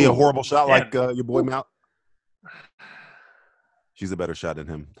 Is he a horrible shot Yeah. like your boy Mount? She's a better shot than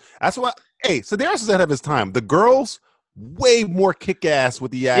him. That's why. Hey, Sedaris is ahead of his time. The girls way more kick ass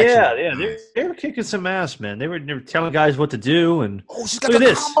with the action. Yeah. They were kicking some ass, man. They were telling guys what to do, and Oh, she's got Look the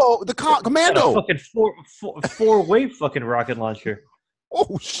at this. combo, the got a commando. fucking four-way fucking rocket launcher.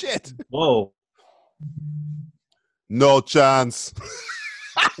 Oh shit! Whoa. No chance.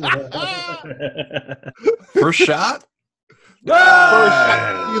 First shot?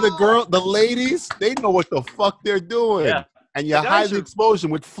 First, the ladies, they know what the fuck they're doing. Yeah. And you The guys hide the are- explosion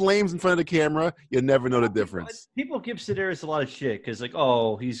with flames in front of the camera, you never know the difference. People give Sedaris a lot of shit because, like,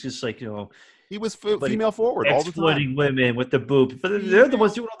 oh, he's just like, He was Like, female forward all the time. exploiting women with the boob, but they're the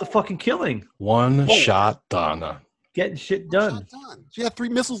ones doing all the fucking killing, One shot, Donna. getting shit done. Shot done. She had 3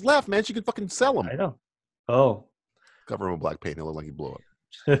 missiles left, man. She could fucking sell them. I know. Oh. Cover him with black paint. He'll look like he blew up.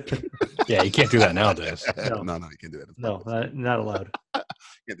 Yeah, you can't do that nowadays. No. No, you can't do that. No, not allowed. You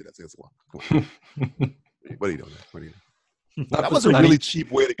can't do that. It's law. Come on. What are you doing? What are you doing? Not That was the- a really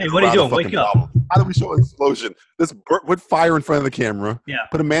cheap way to Hey, get what are you around the doing? fucking Wake up. problem. How do we show an explosion? Let's put fire in front of the camera. Yeah.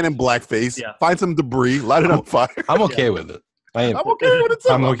 Put a man in blackface. Yeah. Find some debris. Light it on fire. I'm okay with it. I'm okay with it. Too.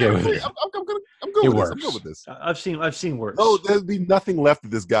 I'm okay with it. I'm good It with this. I'm works. good with this. I've seen worse. No, there'd be nothing left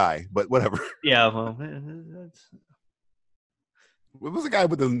of this guy, but whatever. Yeah, well, that's, What was the guy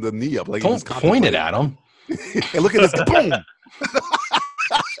with the knee up? Like he was Don't point it at him. Hey, look at this. Boom.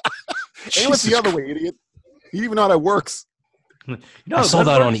 Hey, what's the Jesus other way, idiot? You don't even know how that works. no, I saw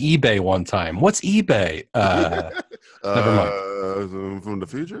that on eBay one time. What's eBay? Never mind. From the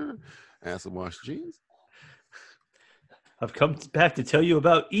future, acid wash jeans. I've come back to tell you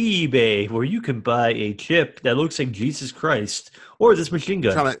about eBay, where you can buy a chip that looks like Jesus Christ or this machine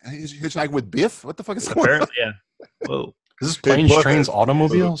gun. Trying to hitchhike with Biff. What the fuck is going on? Apparently, yeah. Whoa. Is this planes, Hey, trains,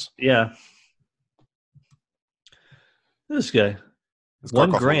 automobiles? Yeah. This guy. This car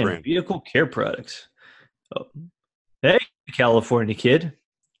 $1 costs grand. Vehicle care products. Oh. Hey, California kid.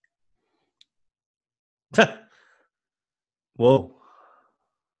 Whoa.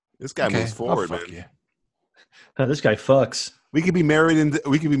 This guy Okay, moves forward, I'll fuck man. you. This guy fucks. We could be married in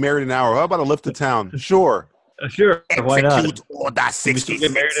an hour. How about a lift to town? Sure. Sure. Why not? Execute order Can we still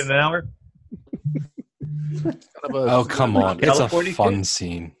get married in an hour? Oh, come on. It's a California fun kid?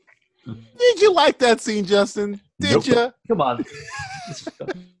 scene. Did you like that scene, Justin? Did Nope. you? Come on.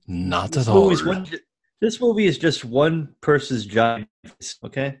 Not at all. This movie is just one person's giant face,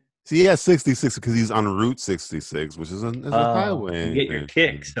 okay? See, he has 66 because he's on Route 66, which is a highway. You get your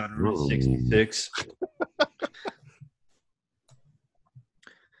kicks on Route 66.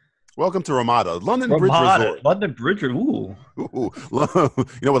 Welcome to Ramada, London Bridge Ramada, Resort. London Bridge. Ooh. Ooh, you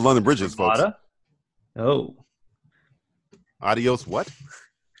know what London Bridge is, folks? Ramada? Oh. Adios, what?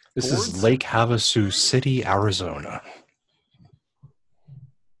 This Boards? is Lake Havasu City, Arizona.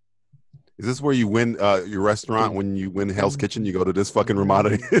 Is this where you win your restaurant when you win Hell's Kitchen? You go to this fucking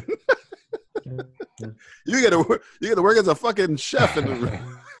Ramada Inn. You get to work as a fucking chef in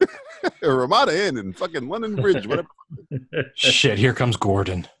the Ramada Inn in fucking London Bridge, whatever. Shit, here comes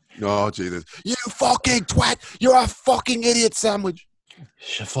Gordon. Oh Jesus! You fucking twat! You're a fucking idiot sandwich. You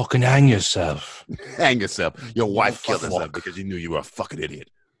should fucking hang yourself. Hang yourself. Your wife killed herself because you knew you were a fucking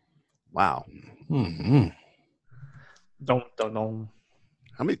idiot. Wow. Mm-hmm. Don't.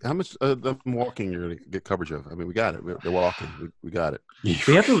 How much of them walking you're gonna get coverage of? I mean, we got it. They're walking. We got it. We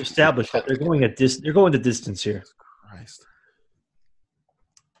have to establish that they're going the distance here. Christ.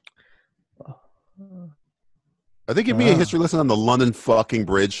 I think it'd be a history lesson on the London fucking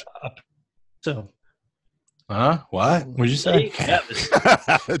bridge. So. Huh? What? What'd you say?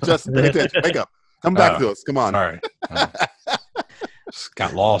 Justin, pay attention. Wake up. Come back to us. Come on. All right. Just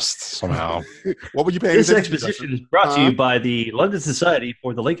got lost somehow. What would you pay? This exposition is brought to you by the London Society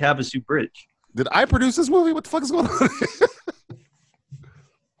for the Lake Havasu Bridge. Did I produce this movie? What the fuck is going on?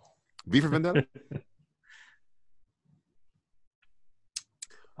 V for Vendetta?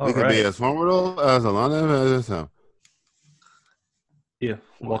 We could be as formidable as a London. Yeah,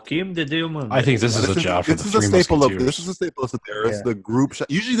 welcome to Doom. I think this is a job for the Three Musketeers. This is a staple of Sedaris, the group shot.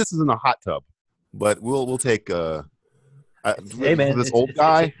 Usually this is in a hot tub, but we'll take hey man, this old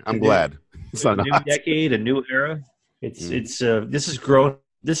guy. I'm glad it's not a new decade, a new era. It's this is grown.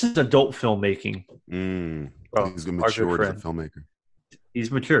 This is adult filmmaking. He's gonna mature as a filmmaker.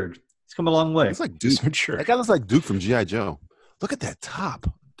 He's matured. He's come a long way. It's like Duke. That guy looks like Duke from G.I. Joe. Look at that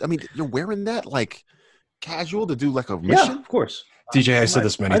top. I mean, you're wearing that like casual to do like a mission? Yeah, of course. DJ, I said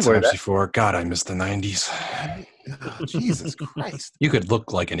this many times before. God, I miss the 90s. Oh, Jesus Christ. You could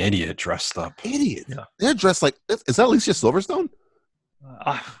look like an idiot dressed up. Idiot. Yeah. They're dressed like, is that Alicia Silverstone?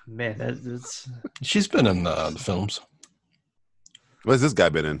 Man, that's... She's been in the films. What has this guy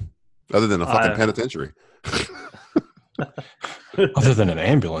been in? Other than a fucking penitentiary. Other than an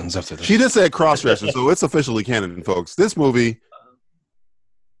ambulance after this. She did say cross-dresser, so it's officially canon, folks. This movie...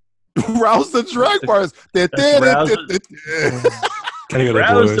 Rouse the drag bars. Rouse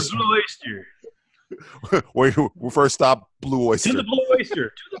the Blue Oyster. We first stop Blue Oyster. To the Blue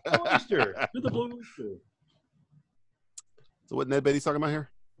Oyster. To the Blue Oyster. To the Blue Oyster. So what Ned Beatty's talking about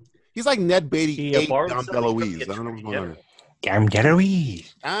here? He's like Ned Beatty ate Dom DeLuise. I don't know what's going on here. Dom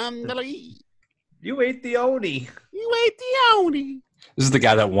DeLuise. Dom DeLuise. You ate the Oni. You ate the Oni. This is the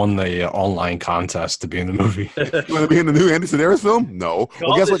guy that won the online contest to be in the movie. You want to be in the new Andy Sedaris film? No.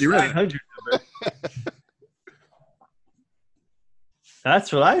 Well, guess what? You're in.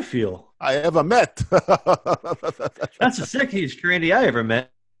 That's what I feel. I ever met. That's the sexiest tranny I ever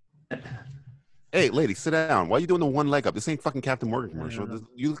met. Hey, lady, sit down. Why are you doing the one leg up? This ain't fucking Captain Morgan commercial.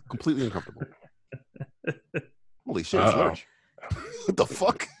 You look completely uncomfortable. Holy shit, it's large. What the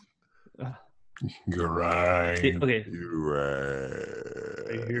fuck? You're right. Okay. You're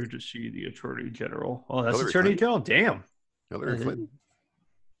right. I'm here to see the Attorney General. Oh, that's Hillary Attorney Clinton? General. Damn. Hillary Clinton.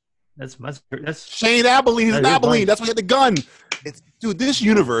 That's Shane Abilene is Abilene. That's why he had the gun. Dude, this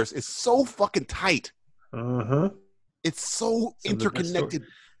universe is so fucking tight. It's so interconnected.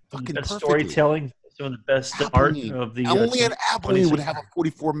 Fucking perfectly. Storytelling. Some of the best art of the. Only an Abilene would have a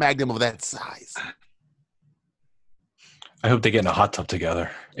 44 Magnum of that size. I hope they get in a hot tub together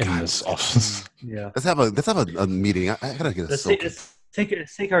in this office. Yeah. Let's have a meeting. I gotta get a soak. Let's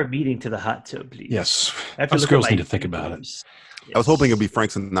take our meeting to the hot tub, please. Yes. Us girls need to think about it. Yes. I was hoping it'd be Frank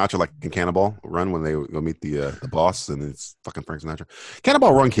Sinatra like in Cannonball Run when they go meet the boss, and it's fucking Frank Sinatra.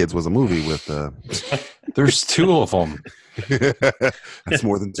 Cannonball Run, kids, was a movie with. There's two of them. That's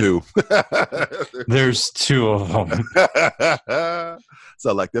more than two. There's two of them.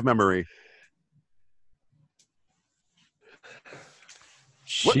 Selective memory.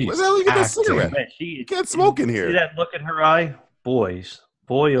 What the hell you get that cigarette? You can't smoke in here. See that look in her eye? Boys.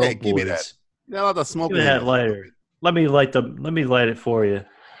 Boy, oh, hey, boys. give me that. You're not allowed to smoke Give me that lighter. Let me light it for you.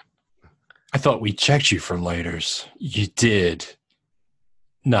 I thought we checked you for lighters. You did.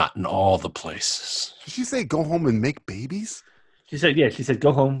 Not in all the places. Did she say go home and make babies? She said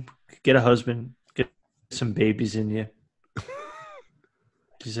go home, get a husband, get some babies in you.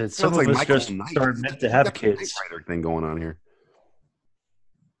 She said some of us just aren't meant to have kids. Thing going on here.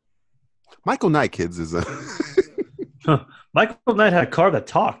 Michael Knight, kids, is a Michael Knight had a car that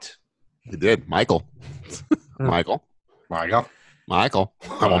talked. He did. Michael. Michael. I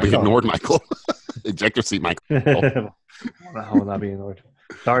won't be ignored, Michael. Ejector seat, Michael. I will not be ignored.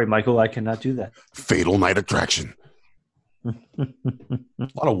 Sorry, Michael, I cannot do that. Fatal night attraction. A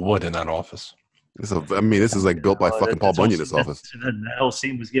lot of wood in that office. This is like built by fucking Paul Bunyan, this office. That whole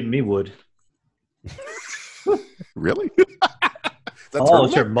scene was giving me wood. Really?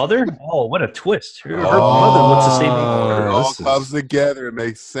 It's her mother? Oh, what a twist. Her mother looks the same age. It all comes together. It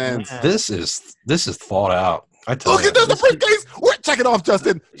makes sense. Yeah. This is thought out. I tell Look you. at this, the briefcase. Check it off,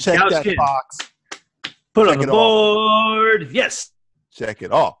 Justin. Check that Skin. box. Put it Check on the it off. board. Yes. Check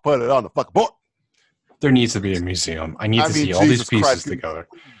it off. Put it on the fucking board. There needs to be a museum. I need to see all Jesus these pieces Christ. together.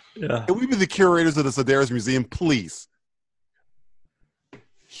 Yeah. Can we be the curators of the Sedaris Museum, please?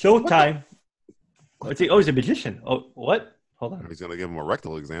 Showtime. He's a magician. Oh, what? Hold on. He's going to give him a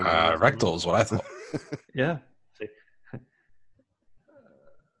rectal exam. Rectal is what I thought. Yeah.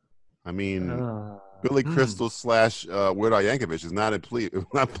 I mean, Billy Crystal / Weird Al Yankovic is not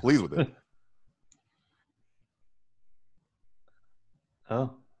pleased with it.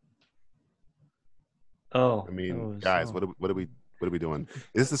 Oh. I mean, guys, what are we doing?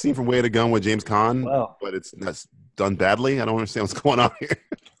 Is this the scene from Way to Gun with James Caan? Wow. But it's done badly. I don't understand what's going on here.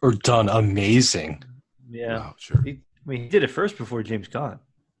 Or done amazing. Yeah. Oh, sure. He did it first before James Caan.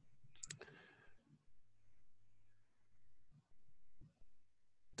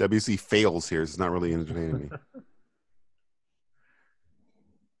 WC fails here. It's not really entertaining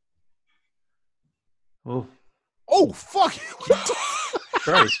me. Oh, fuck.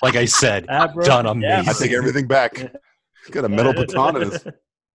 Christ. Like I said, done amazing. I take everything back. He's got a metal baton in his.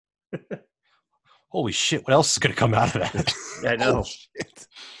 Holy shit, what else is going to come out of that? I know. Oh, shit.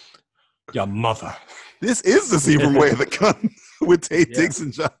 Your mother. This is the scene from Way of the Gun with Tate Diggs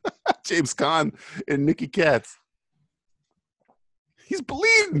and James Caan and Nicky Katz. He's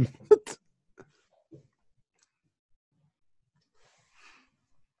bleeding.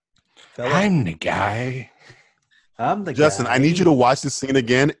 I'm the guy. Justin, I need you to watch this scene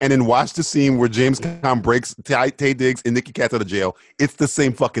again and then watch the scene where James Caan breaks Tate Diggs and Nicky Katz out of jail. It's the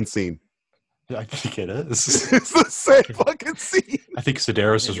same fucking scene. I think it is. It's the same fucking scene. I think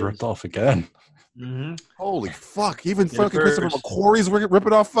Sedaris is ripped off again. Mm-hmm. Holy fuck. Even fucking Christopher McQuarrie's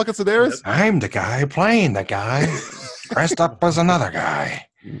ripping off fucking Sedaris? I'm the guy playing the guy. Dressed up as another guy.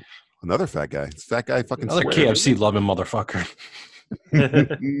 Another fat guy. This fat guy fucking Another swear, KFC loving motherfucker.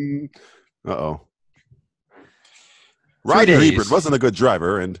 Uh-oh. Roger Ebert wasn't a good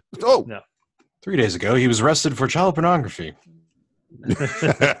driver, and No. 3 days ago, he was arrested for child pornography.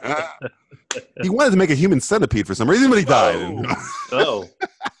 He wanted to make a human centipede for some reason, but he died. Oh.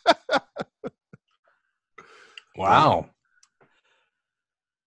 Wow.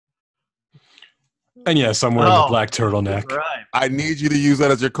 And yes, I'm wearing the black turtleneck. Right. I need you to use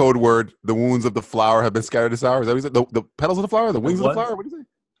that as your code word. The wounds of the flower have been scattered this hour. Is that what you said? The petals of the flower? The wings of the flower? What do you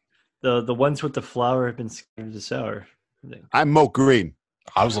say? The ones with the flower have been scattered this hour. I'm Mo Green.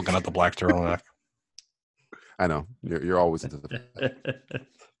 I was looking at the black turtleneck. I know. You're always into the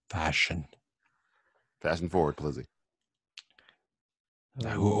Fashion. fashion forward, Plizzy.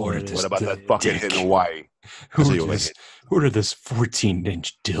 Who ordered this? What about that fucking hit in Hawaii? Who ordered this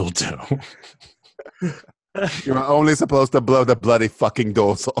 14-inch dildo? You're only supposed to blow the bloody fucking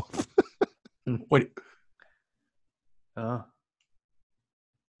doors off. Wait. No.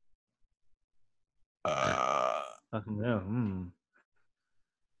 Oh,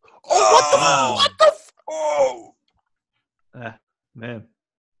 what the Oh, man.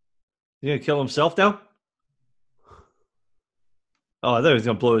 He gonna kill himself now? Oh, I thought he was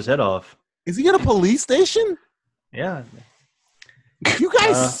gonna blow his head off. Is he at a police station? Yeah. You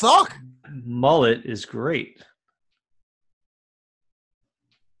guys suck. Mullet is great.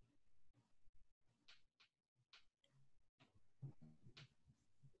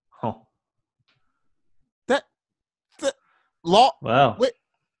 Oh. That law. Wow. Wait,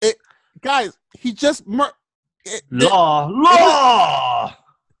 guys, he just Law.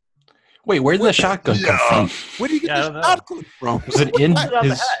 Wait, where did the shotgun come from? Where did you get the shotgun from? Was it in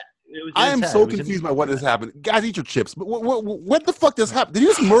his... I am so confused by what has happened. Guys, eat your chips. But what the fuck just happened? Did you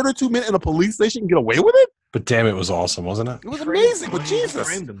just murder 2 men in a police station and get away with it? But damn, it was awesome, wasn't it? It was amazing, but Jesus.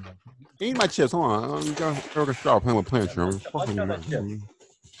 Eat my chips. Hold on. I'm going to start playing with plants here.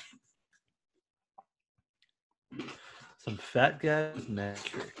 Some fat guy with magic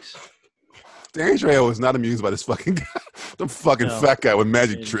tricks. Danny Trejo is not amused by this fucking guy. The fucking fat guy with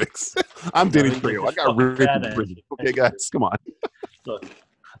magic tricks. I'm Danny Trejo. I got raped in prison. Okay, guys, come on. Look,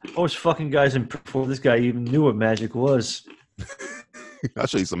 I was fucking guys in before this guy even knew what magic was. I'll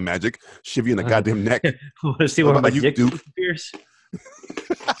show you some magic. Shiv you in the goddamn neck. Want to see what my you dick do? pierce?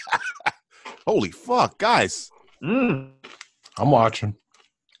 Holy fuck, guys. I'm watching.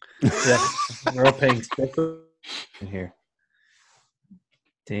 Yeah, we're all paying special in here.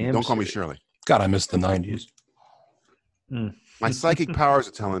 Damn. Don't call me Shirley. God, I missed the 90s. My psychic powers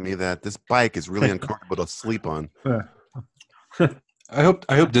are telling me that this bike is really uncomfortable to sleep on.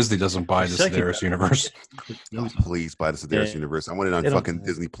 hope Disney doesn't buy the Second Sedaris universe. Oh, please buy the Sedaris universe. I want it on fucking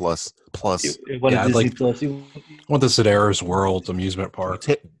Disney Plus. Yeah, I'd like- Plus. I want the Sedaris World amusement park.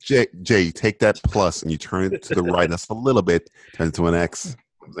 Jay, you take that plus and you turn it to the right just a little bit, turn it to an X.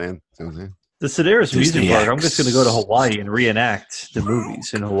 You know what I'm saying? The Sedaris Disney music park. I'm X. just going to go to Hawaii and reenact the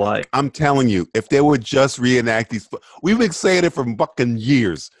movies in Hawaii. I'm telling you, if they would just reenact these, we've been saying it for fucking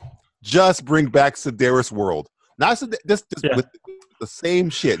years. Just bring back Sedaris World. Not this with the same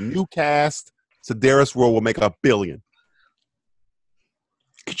shit. New cast. Sedaris World will make $1 billion.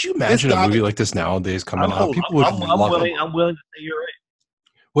 Could you imagine a movie like this nowadays coming out? People would I'm love willing, it. I'm willing to say you're right.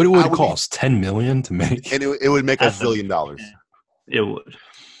 What would it cost? $10 million to make? And it would make $1 billion. It would.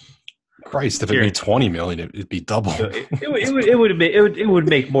 Christ, if it made $20 million, it'd be double. It would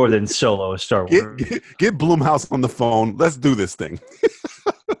make more than Solo a Star Wars. Get Blumhouse on the phone. Let's do this thing.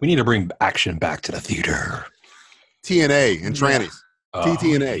 We need to bring action back to the theater. TNA and trannies.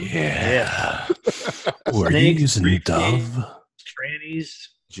 TTNA. Yeah. Or Snakes, using Dove. Trannies.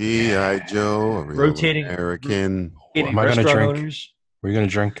 G.I. Joe. Rotating. American. What am I going to drink? Owners. What are you going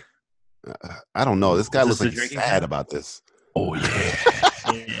to drink? I don't know. This guy Is looks this like the he's drinking sad game? about this. Oh,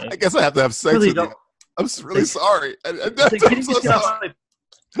 yeah. I guess I have to have sex Really with you. don't- I'm really sorry. Can you just get off my-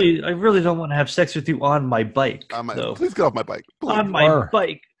 Please, I really don't want to have sex with you on my bike. though. Please get off my bike. Please. On my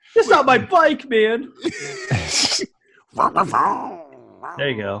bike. That's not my bike, man. There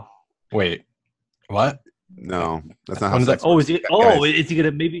you go. Wait. What? No, that's not how When's sex that- Oh, works. is he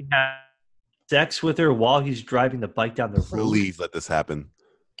gonna maybe have sex with her while he's driving the bike down the road? Please let this happen.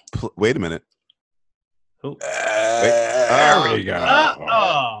 Wait a minute. Oh, There we go.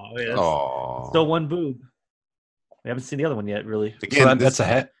 Oh, still one boob. We haven't seen the other one yet, really. again, So that's a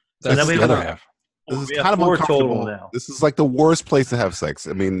hat. then That's we the have other a- half. this is We have kind of 4 uncomfortable. total now. This is like the worst place to have sex.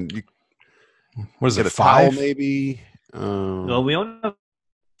 I mean, you What is get it, a towel 5? maybe. Well, we only have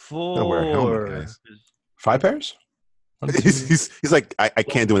Gotta wear a helmet, 4. guys. 5 pairs? He's like, I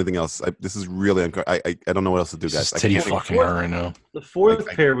can't do anything else. This is really I don't know what else to do, guys. Just I titty can't. fucking her right now. The 4th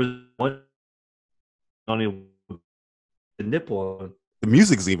pair was one only the nipple on. The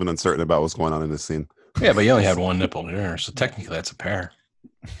music's even uncertain about what's going on in this scene. Yeah, but you only had one nipple there, so technically that's a pair.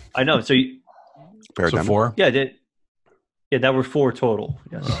 I know. So you, Paradigm. So 4? yeah, that were 4 total.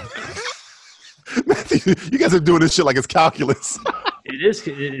 Yes. Matthew, you guys are doing this shit like it's calculus. It is.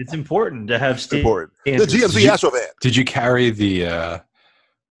 It's important to have Important. The standards. GMC Astrovan. Did you carry the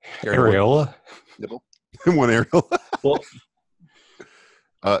areola? Nipple. One aerial. Well,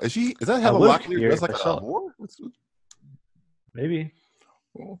 Is that have a would lock carry here? it That's like a myself. whore? maybe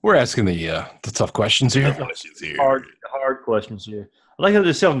We're asking the tough questions here. hard questions here. I like how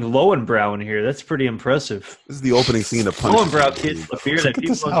there's some Lowenbrow in here. That's pretty impressive. This is the opening scene of Punch. Lowenbrow kids a beer that Look at people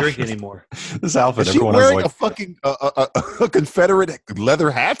this don't drink outfit. anymore. This outfit, Is she everyone is wearing like, a fucking a Confederate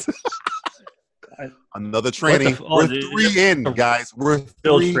leather hat? Another tranny. What We're the- 3 in, guys. We're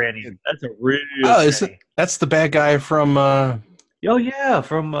Bill 3 tranny. in. That's a real. oh, tranny. that's the bad guy from Oh yeah,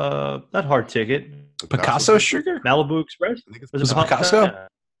 from that Hard Ticket, Picasso Sugar? Malibu Express. I think it's Was it Picasso?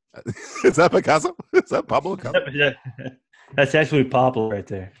 Is that Picasso? Is that Pablo Picasso? That's actually Pablo right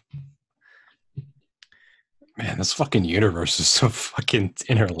there. Man, this fucking universe is so fucking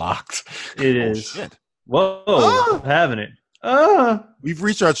interlocked. It Oh, is. shit. Whoa, Ah! having it. We've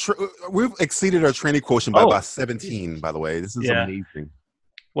reached we've exceeded our training quotient by Oh. about 17, by the way. This is Yeah. amazing.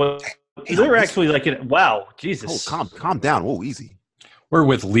 Well, they're actually like, wow, Jesus. Oh, calm down. Whoa, easy. We're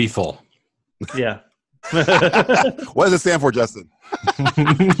with Lethal. Yeah. What does it stand for, Justin? Tell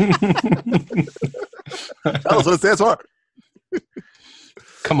us what it stands for.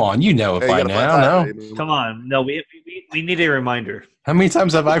 Come on, you know it Hey, you by gotta now, find no? out, baby. Come on. No, we need a reminder. How many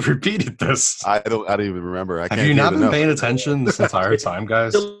times have I repeated this? I don't even remember. I Have can't you not even been know. paying attention this entire time,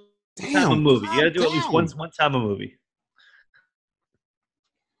 guys? Time a movie. You got to do at least calm one time a movie.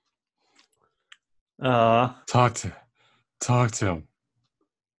 Talk to him.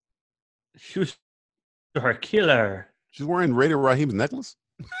 She was our killer. She's wearing Raider Raheem's necklace.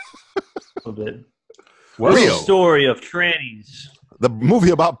 A little bit. Whoa. Rio. Story of trannies. The movie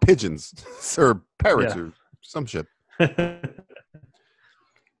about pigeons, or parrots, Yeah. or some shit.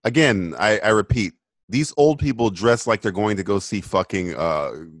 Again, I repeat, these old people dress like they're going to go see fucking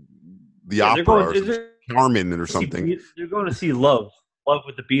the Yeah, opera or Carmen or something. They're going to see Love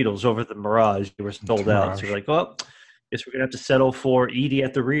with the Beatles over at the Mirage. They were sold out. So you're like, well, guess we're gonna have to settle for Edie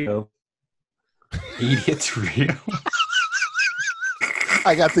at the Rio. Idiot Rio.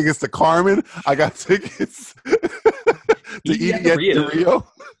 I got tickets to Carmen. I got tickets to Edie at the Rio.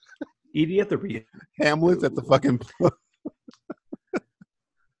 Edie at the Rio. Hamlet at the fucking.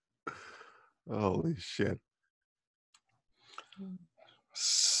 Holy shit.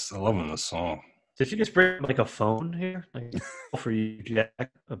 I love this song. Did she just bring like a phone here? Like for you, Jack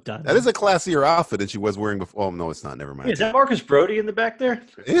of Donna? That is a classier outfit than she was wearing before. Oh, no, it's not. Never mind. Hey, is that Marcus Brody in the back there?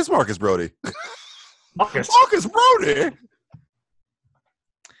 It is Marcus Brody. Marcus Brody.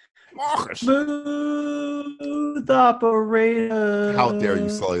 Marcus. Smooth operator. How dare you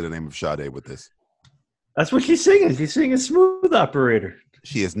sully the name of Sade with this? That's what she's singing. She's singing Smooth Operator.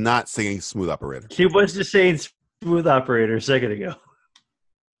 She is not singing Smooth Operator. She was just saying Smooth Operator a second ago.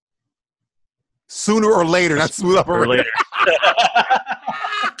 Sooner or later, not Smooth Operator. Or later.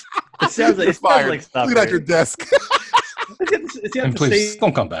 It sounds like, You're fired. Like Clean out your desk. It's got And the please same,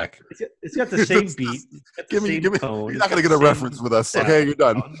 don't come back. it's got the same beat. It's got the same tone. You're not going to get a reference with us. Okay, you're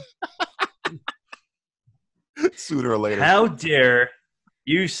done. Sooner or later. How dare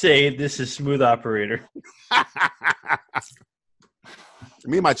you say this is Smooth Operator?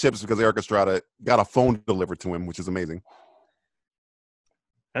 Me and my chips because Erik Estrada got a phone delivered to him, which is amazing.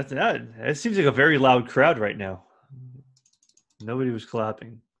 That seems like a very loud crowd right now. Nobody was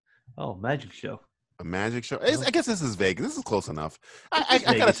clapping. Oh, magic show. A magic show? I guess this is Vegas. This is close enough. I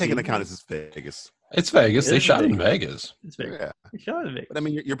got to take into account this is Vegas. It's Vegas. They shot in Vegas. It's Vegas. Yeah. They shot in Vegas. But I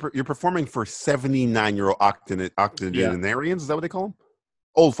mean, you're performing for 79-year-old octogenarians. Is that what they call them?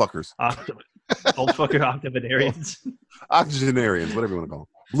 Old fuckers. Old fucker octogenarians. Octogenarians, whatever you want to call them.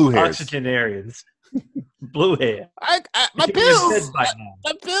 Blue hairs. Octogenarians. Blue hair. My pills.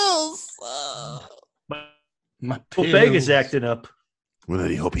 My pills. My Well, Vegas acting up. Well,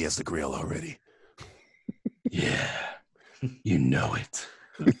 I hope he has the grill already. Yeah. You know it.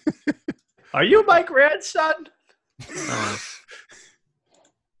 Are you my grandson?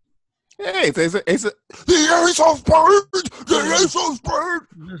 Hey, the ace of spades! The ace of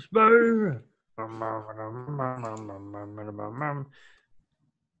spades!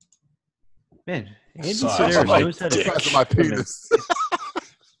 Man, Andy Size Sedaris of my knows how to dick. Size of my penis.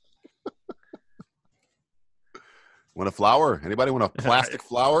 Want a flower? Anybody want a plastic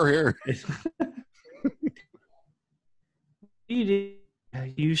flower here?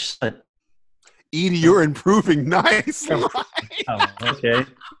 You said. Edie, you're improving nice. Oh, okay.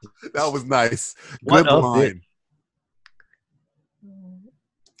 That was nice. What Good of line. it?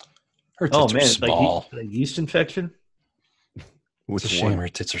 Her tits Oh are man, small. like yeast infection. Which It's a shame her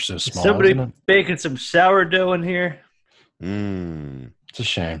tits are so small. Somebody isn't it? baking some sourdough in here. It's a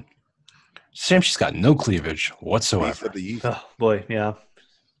shame. Sam, she's got no cleavage whatsoever. The yeast. Oh boy, yeah.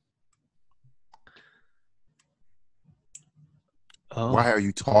 Oh. Why are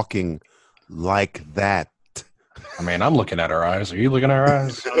you talking like that? I mean, I'm looking at her eyes. Are you looking at her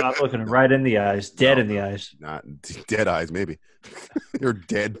eyes? I'm not looking right in the eyes, dead in the eyes. Not dead eyes, maybe. You're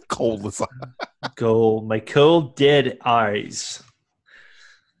dead, coldless. My cold, dead eyes.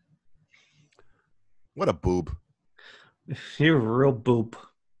 What a boob. You're a real boop.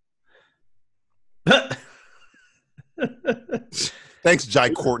 Thanks, Jai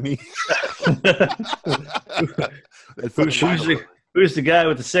Courtney. Who's the guy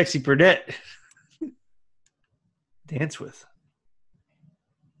with the sexy brunette? Dance with.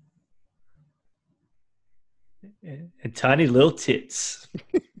 And tiny little tits.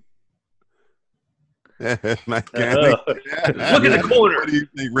 Look at the corner. What do you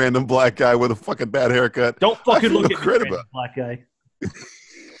think, random black guy with a fucking bad haircut? Don't fucking I feel look no at credit me, about- black guy.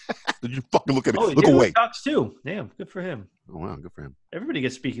 Did you fucking look at me? Oh, Look away. Talks too. Damn, good for him. Oh, wow, good for him. Everybody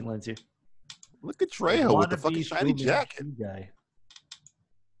gets speaking lines here. Look at Trejo with the fucking Wannabe shiny booming jacket. Guy.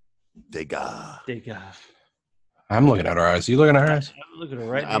 Degas. I'm looking at her eyes. Are you looking at her eyes? I'm looking at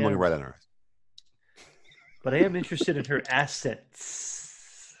her right I'm now. looking right at her. But I am interested in her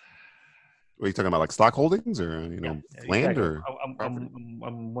assets. What are you talking about, like stock holdings or land exactly. or?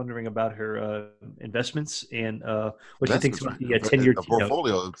 I'm wondering about her investments and what she thinks about the 10-year The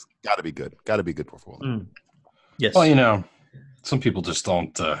portfolio. It's got to be good. Got to be good portfolio. Yes. Well, some people just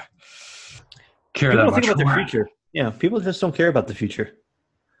don't care People that don't much. think about their future. Yeah, people just don't care about the future.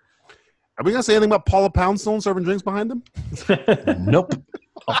 Are we gonna say anything about Paula Poundstone serving drinks behind him? Nope.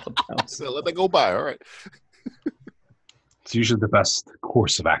 So let that go by. All right. It's usually the best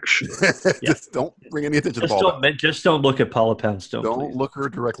course of action. Just don't bring any attention to Paula. Just don't look at Paula Poundstone. Don't please. look her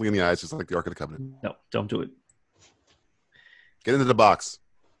directly in the eyes, just like the Ark of the Covenant. No, don't do it. Get into the box.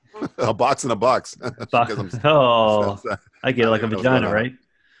 A box in a box. Oh, I get it, like a vagina, right?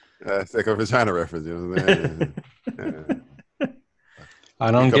 It's like a vagina reference. I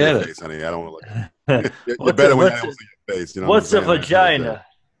don't get it. Face, honey. I don't want to look. You're better when I don't see your face. You know what's what a vagina?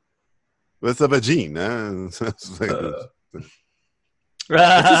 What's a vagina? It's just like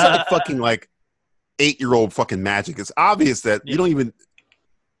fucking 8-year-old fucking magic. It's obvious that you don't even.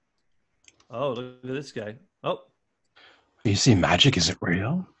 Oh, look at this guy. Oh, You see magic? Is it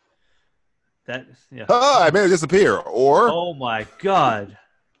real? That yeah. I made it disappear. Or Oh my god!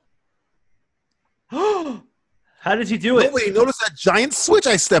 How did you do it? nobody noticed that giant switch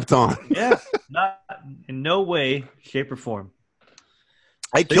I stepped on. Yeah, not in no way, shape, or form.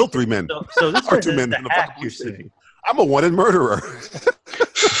 I killed 3 men. So this Or is 2 men the in the hack fucking you're city. seeing. I'm a wanted murderer.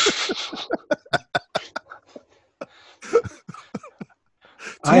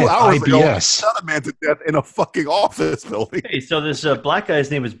 2 hours ago, I IBS. shot a man to death in a fucking office building. Hey, so this black guy's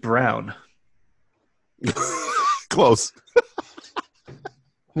name is Brown. Close.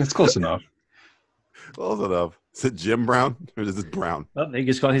 It's close enough. Close enough. Is it Jim Brown or is it Brown? Oh,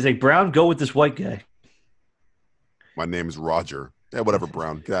 he's like, Brown, go with this white guy. My name is Roger. Yeah, whatever,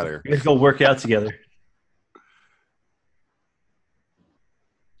 Brown. Get out of here. You guys go work out together.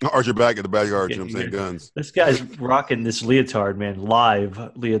 Archer back at the backyard, you know what I'm saying? Yeah. Guns. This guy's rocking this leotard, man. Live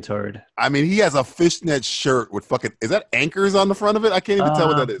leotard. I mean, he has a fishnet shirt with fucking. Is that anchors on the front of it? I can't even tell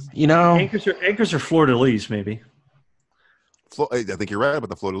what that is. You know, Anchors are fleur-de-lis, maybe. I think you're right about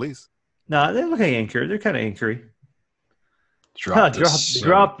the fleur-de-lis. No, they look like anchor. They're kind of anchory. drop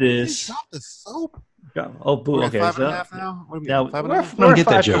Drop this. Drop the soap. Oh, boo. We're at Okay. 5.5 now. What do you Now mean? 5.5? I don't we're get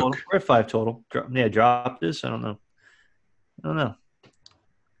that 5 joke. total. We're at 5 total. Drop this. I don't know.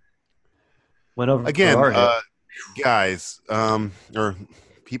 Went over Again, Ferrari. guys, or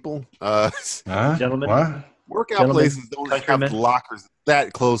people, Gentlemen. What? workout Gentlemen, places don't countrymen. have lockers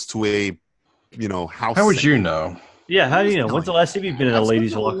that close to a, house. How would you know? Yeah, how do you know? When's the last time you've been in a I've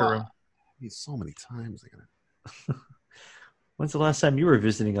ladies' spent a locker lot. room? So many times. When's the last time you were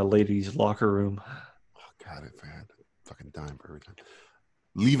visiting a ladies' locker room? Oh, God, if I had a fucking dime for every time.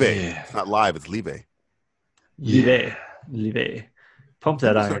 Leve. Yeah. It's not live, it's Leve. Live. Pump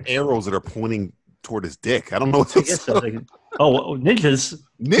that Those are iron. arrows that are pointing toward his dick. I don't know what I those guess so. Oh, ninjas.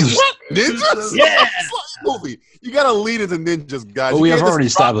 What? Ninjas? Yeah. It's like a movie. You got to lead into ninjas, guys. Well, You we have can't just already drop-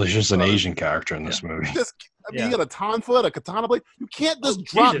 established just an Asian character in this movie. Yeah. You got a tonfa, a katana blade. You can't just Oh,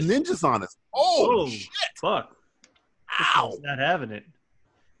 drop Jesus. ninjas on us. Oh, shit. Fuck. This Ow. one's not having it.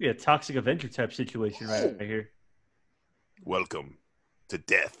 We had a toxic Avenger type situation right here. Welcome to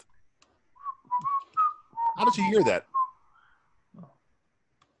death. How did you hear that?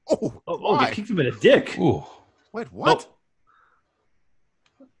 Oh, Oh, why? they kicked him in the dick. Ooh. Wait, what?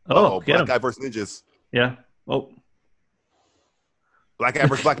 Oh, get Black him. guy versus ninjas. Yeah. Oh. Black guy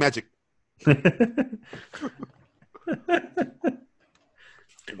versus black magic.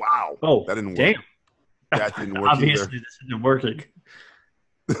 Wow. Oh, that didn't work. damn. That didn't work Obviously, either. this isn't working.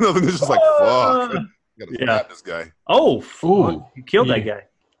 No, the ninja's like, fuck. Gotta Yeah. slap this guy. Oh, Ooh. you killed that guy.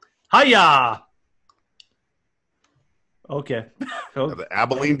 Hiya! Okay. Got the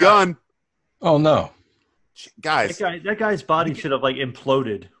Abilene gun. Oh no. Guys, that guy's body should have like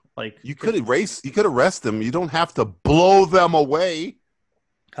imploded. Like you could arrest them. You don't have to blow them away.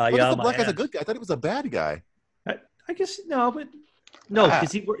 What Hiya, if the my black guy's a ass. good guy? I thought he was a bad guy. I guess no, but no,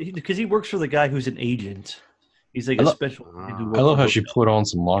 because he works for the guy who's an agent. He's like a special. agent who I works love for how she Hotel. put on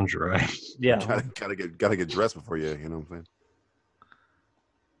some lingerie. Yeah. Gotta get dressed before you know what I'm saying?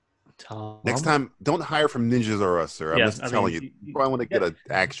 Tom. Next time, don't hire from ninjas or us, sir. I'm Yeah, just I mean, telling you. You probably want to get an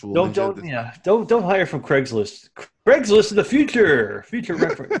actual Don't ninja. don't hire from Craigslist. Craigslist in the future. Future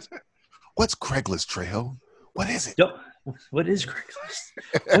reference. What's Craigslist, Trejo? What is it? What is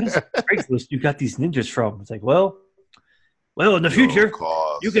Craigslist? What is Craigslist? You got these ninjas from? It's like, well, in the future,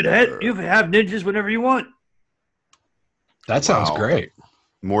 you can have ninjas whenever you want. That sounds Wow. great.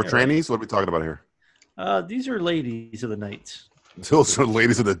 More trannies? What are we talking about here? These are ladies of the night. Those are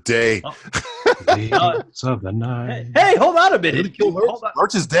ladies of the day. Ladies of the night. Hey, hold on a Did minute. he kill Lurch? Hold on.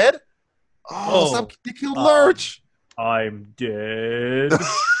 Lurch is dead? Oh, stop. They killed Lurch. I'm dead.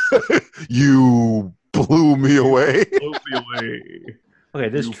 You blew me away. Blow me away. Okay,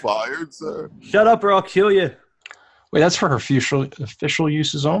 this. You fired, sir. Shut up, or I'll kill you. Wait, that's for her official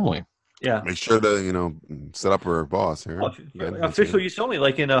uses only. Yeah. Make sure to, set up her boss here. Official use only,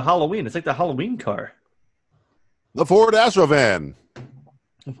 like in a Halloween. It's like the Halloween car. The Ford Astrovan.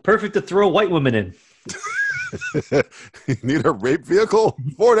 Perfect to throw white women in. You need a rape vehicle?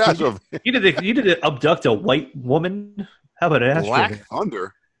 Ford Astrovan. You did to abduct a white woman? How about an Black Astrovan?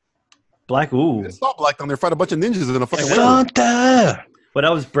 Thunder. Black, ooh. It's not Black Thunder. Fight a bunch of ninjas in a fucking Thunder. But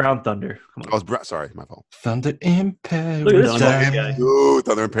that was Brown Thunder. Come I was sorry, my fault. Thunder in Look at this paradise. guy. Ooh,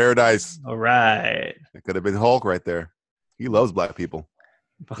 Thunder in Paradise. All right. It could have been Hulk right there. He loves black people.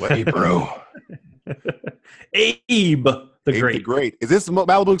 Hey, bro. Abe the Abe Great. Is this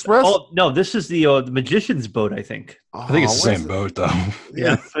Malibu Express? Oh no, this is the magician's boat, I think. I think it's the what is same it? boat, though.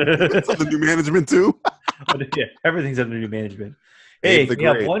 Yeah. It's under new management too. Yeah, everything's under new management. Hey, the we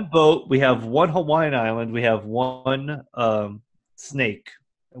have Great. one boat. We have one Hawaiian island. We have one snake.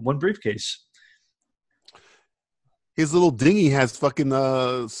 And one briefcase. His little dinghy has fucking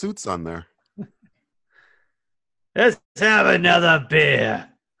suits on there. Let's have another beer.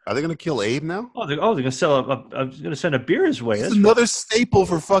 Are they gonna kill Abe now? They're gonna sell I'm gonna send a beer his way. It's That's another staple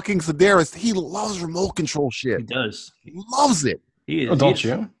for fucking Sedaris. He loves remote control right. shit. He does. He loves it. He is. Oh, don't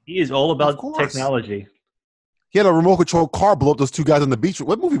you? He is all about Of course. technology. He had a remote control car blow up those two guys on the beach.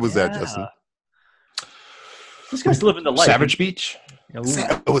 What movie was that, Justin? This guy's living the life. Savage Beach? Ooh,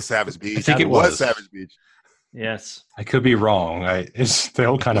 It was Savage Beach. I think it was was. Savage Beach. yes. I could be wrong. They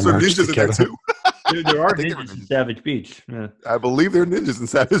all kind of There's merged ninjas in there together. too. There are I think they were ninjas in ninjas. Savage Beach. Yeah. I believe they're ninjas in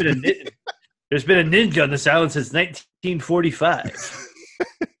Savage Beach. There's been a ninja on this island since 1945.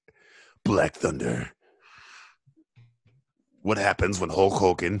 Black Thunder. What happens when Hulk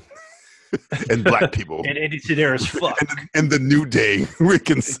Hogan and black people And Andy Sedaris fuck. and the New Day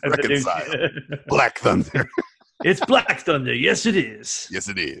reconcile? Black Thunder. It's Black Thunder. Yes, it is. Yes,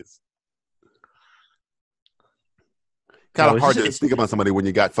 it is. Kind No, of hard it's- to speak about somebody when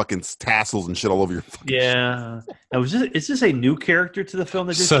you got fucking tassels and shit all over your fucking Yeah. Now, is this a new character to the film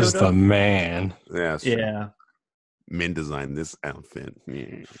that just Says showed the up? man. Yeah. that's true. Yeah. Men designed this outfit.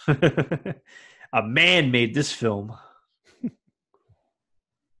 Yeah. A man made this film.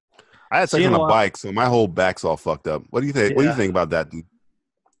 I had sex See, on you a know, bike, so my whole back's all fucked up. What do you think? What do you Yeah. think about that, dude?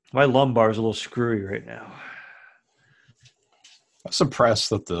 My lumbar is a little screwy right now. I'm surprised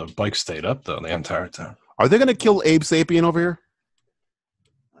that the bike stayed up, though, the entire time. Are they going to kill Abe Sapien over here?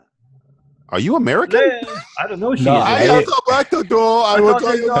 Are you American? I don't know. She No, is. I- I will back the door. I will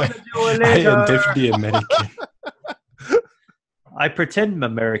tell you. I am definitely American. I pretend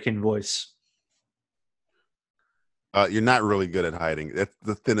American voice. You're not really good at hiding. That's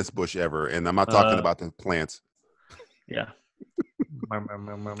the thinnest bush ever, and I'm not talking about the plants. Yeah.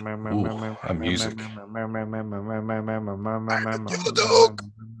 Ooh, I'm music.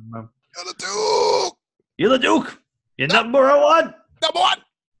 You're the Duke. You're number one. Number one.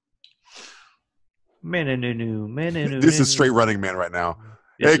 Man, This is straight Running Man right now.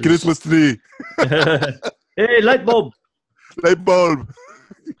 Yes, Hey, Christmas tree, Hey, light bulb. light bulb.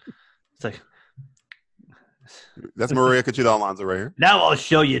 It's like, That's Maria Conchita Alonso right here. now I'll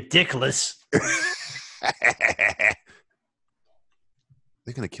show you, dickless.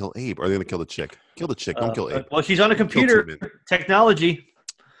 They're gonna kill Abe, or are they gonna kill the chick? Kill the chick. Don't kill Abe. Well, she's on a Kill computer. two men. Technology.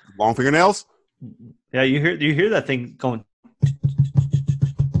 Long fingernails. Yeah, you hear that thing going.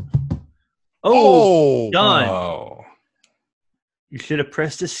 Oh, done. Oh. You should have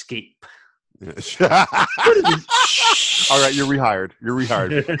pressed escape. All right, you're rehired. You're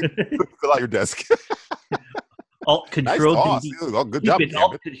rehired. Fill out your desk. Alt Nice control toss. delete. Oh, good Keep job, it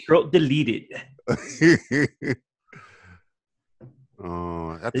alt control deleted. Gambit.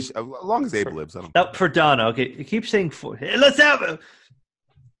 Oh, as long as Abe lives, I don't. Up for Donna. Okay, it keeps saying for. Hey, let's have it.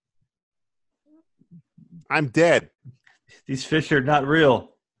 I'm dead. These fish are not real.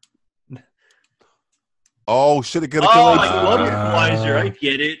 Oh, should have gonna Oh, kill I Abe. love your wiser. I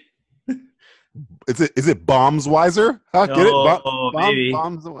get it. Is it Bombs Wiser? Huh? Get it? Oh, maybe.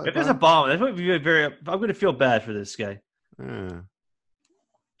 Bombs. If there's a bomb, that's going to be very. I'm going to feel bad for this guy. Yeah. Oops.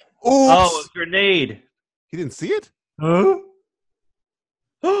 Oh, a grenade. He didn't see it. Huh?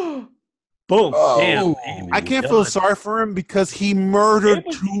 Boom. Oh. Damn. I can't feel sorry for him because he murdered Abe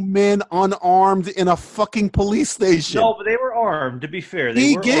was- two men unarmed in a fucking police station. No, but they were armed, to be fair. They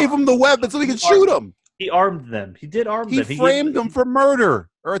He were gave armed. them the weapon so he could shoot them. He armed them. He did arm He them. framed them for murder.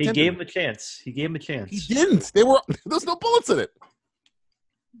 Or He attempted gave him murder. a chance. He gave him a chance. He didn't. There's no bullets in it.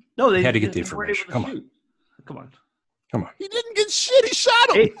 No, they Had to get the they weren't able information. to Come on. shoot. Come on. Come on. He didn't get shit. He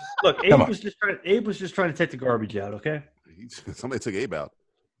shot him. Abe, look, Abe Come on. was just trying to take the garbage out. Okay. Somebody took Abe out.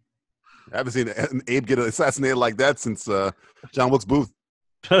 I haven't seen Abe get assassinated like that since John Wilkes Booth.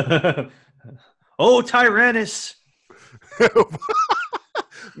 Oh, Tyrannus.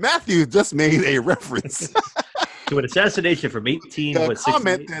 Matthew just made a reference. To an assassination from 18. A what,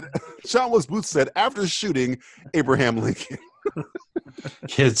 comment 68? that John Wilkes Booth said after shooting Abraham Lincoln.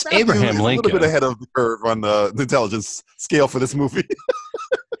 Kids, Matthew Abraham is a little bit Lincoln. ahead of the curve on the intelligence scale for this movie.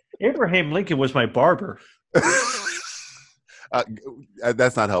 Abraham Lincoln was my barber.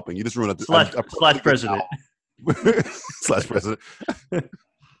 That's not helping. You just ruined it. Slash president. Slash president.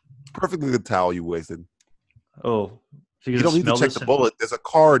 Perfectly good towel you wasted. Oh, so You don't need to check the bullet. There's a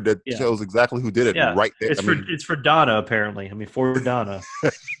card that Yeah. shows exactly who did it Yeah, right there. it's for Donna apparently. I mean, for Donna.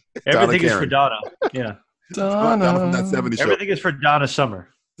 Donna Everything is for Karen. Donna. Yeah, Donna from that 70s show. everything is for Donna Summer.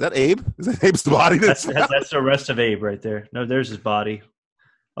 Is that Abe? Is that Abe's body? That's the rest of Abe right there. No, there's his body.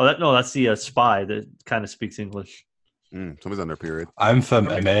 Oh, that's the spy that kind of speaks English. Somebody's on their period. I'm from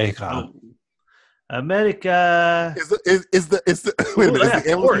America. America. Is the wait a minute? Is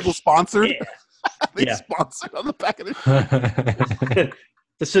the ambulance people sponsored? Yeah. They Yeah. sponsored on the back of the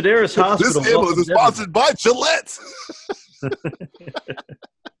The Sedaris Hospital. This ambulance is sponsored by Gillette.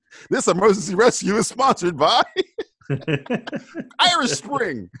 This emergency rescue is sponsored by Irish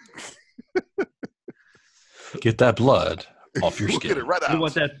Spring. Get that blood off your We'll get it skin. right out. You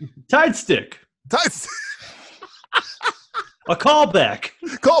want that Tide Stick? Tights. A callback.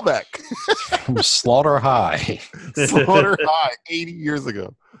 Callback. From Slaughter High. Slaughter High 80 years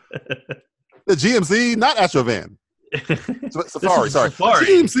ago. The GMC, not Astrovan. Safari, sorry. Safari.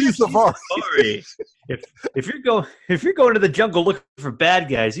 GMC Safari. Sorry. If you're going to the jungle looking for bad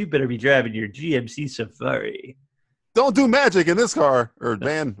guys, you better be driving your GMC Safari. Don't do magic in this car or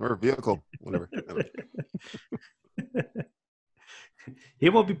van or vehicle, whatever. He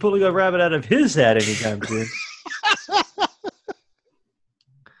won't be pulling a rabbit out of his hat anytime soon.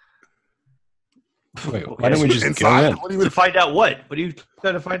 Wait, why don't we just Inside? go in? What do you To find out what? What are you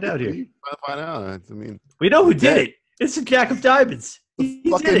trying to find out here? find out? I mean, We know who did it. It's the Jack of Diamonds. He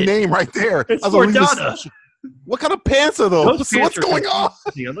did fucking it. name right there. It's I was for like, this- Donna. What kind of pants are those? Those So what's pants are going on?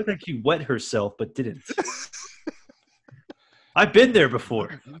 confusing. It looked like she wet herself, but didn't. I've been there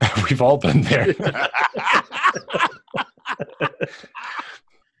before. We've all been there.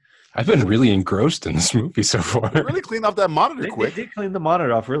 I've been really engrossed in this movie so far. Really clean off that monitor They quick. did clean the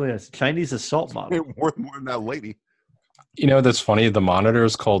monitor off. Really, it's a Chinese assault monitor. Worth more than that lady. You know, that's funny. The monitor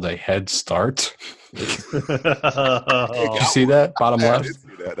is called a head start. Oh. Did you see that? Bottom I left? did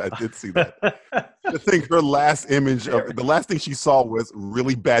see that. I did see that. I think her last image of the last thing she saw was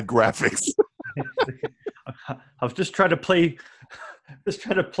really bad graphics. I was just trying to play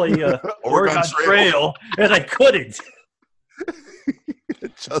Oregon Oregon Trail, and I couldn't.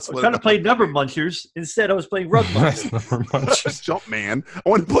 Just I was trying to play Number Munchers. Instead, I was playing Rug Munchers. Nice number munches. Jumpman. I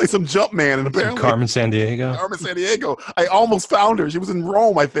wanted to play some Jumpman, and apparently Carmen San Diego. Carmen San Diego. I almost found her. She was in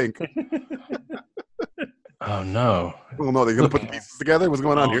Rome, I think. Oh no! Oh no, they're gonna put the pieces together. What's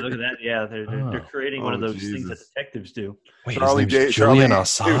going on Oh, here? look at that! Yeah, they're creating one of those things that Jesus. detectives do. Wait, Charlie his name's Day- Julian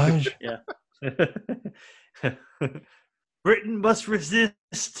Charlie- Assange. Britain must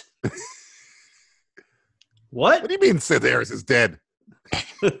resist. What What? do you mean Sedaris is dead?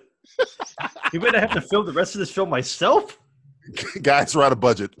 You mean I have to film the rest of this film myself? Guys, we're out of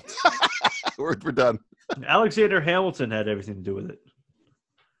budget. we're done. Alexander Hamilton had everything to do with it.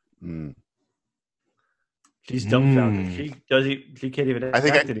 Mm. She's dumbfounded. She can't even. I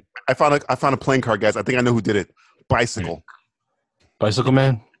think act anymore. I found a playing card, guys. I think I know who did it. Bicycle. Bicycle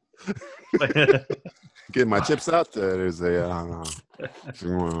Man. Getting my chips out. There's a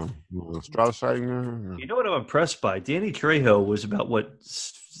Strauss sighting. You know what I'm impressed by? Danny Trejo was about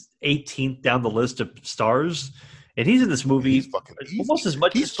 18th down the list of stars, and he's in this movie He's almost as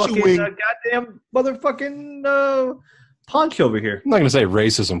much he's as fucking chewing- goddamn motherfucking Punch over here. I'm not going to say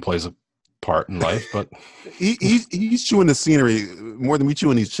racism plays a part in life, but He's chewing the scenery more than we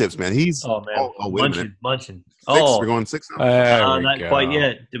chewing these chips, man. He's Oh man, wait a minute. munching. 6. Oh, We're going 6 now. there we not go. quite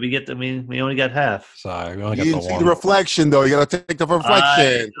yet. Did we get the? We only got half. Sorry, we only You got didn't the see one. the reflection, though. You got to take the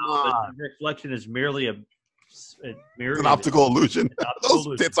reflection. Come But on. the reflection is merely a It's an optical illusion. It's an optical Those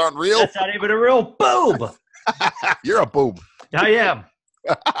illusion. tits aren't real. That's not even a real boob. You're a boob. I am.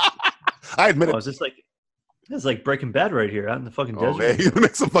 I admit Oh, it. is this like? It's like Breaking Bad right here out in the fucking Oh, desert. man. You gonna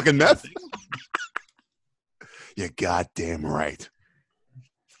make some fucking meth? You're goddamn right.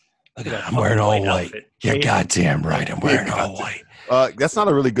 Look at That that. I'm wearing fucking all white white. outfit. You're Yeah. goddamn right. I'm wearing You're all goddamn- white. That's not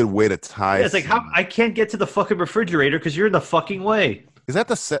a really good way to tie. Yeah, it's like how I can't get to the fucking refrigerator because you're in the fucking way. Is that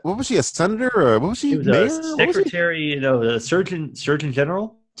what was she, a senator or what was she? He was Mayor? a What was she? secretary, the surgeon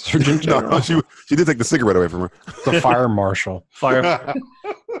general, Surgeon No, General. she did take the cigarette away from her. The fire marshal. fire.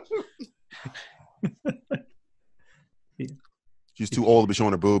 She's too old to be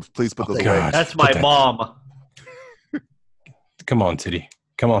showing her boobs. Please put those Oh, away. God. That's my Put that- mom. Come on, titty.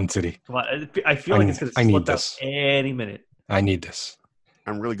 Come on, titty. Come on, I feel like it's going I to need slip out this. any minute. I need this.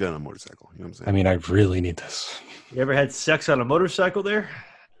 I'm really good on a motorcycle. You know what I'm saying? I mean, I really need this. You ever had sex on a motorcycle there?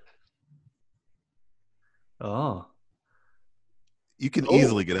 Oh, you can Oh,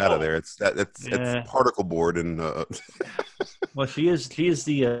 easily get out of oh. there. It's Yeah. particle board and well, she is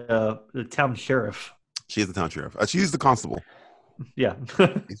the town sheriff. she is the town sheriff. She's the constable. Yeah.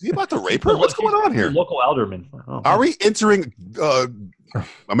 Is he about to rape her? What's going on She's a here? local alderman. Oh, Are we entering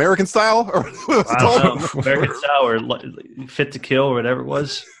American style or what's it I called? don't know. American Sour, Fit to Kill, or whatever it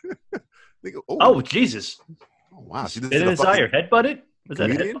was. Oh, Oh, Jesus. wow! She did Bit in his eye or headbutt it? Was that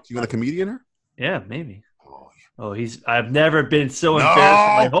comedian. headbutt? You want a comedian? Her? Yeah, maybe. Oh, Oh, I've never been so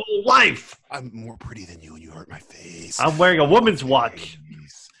embarrassed in my whole life. I'm more pretty than you, and you hurt my face. I'm wearing a woman's watch.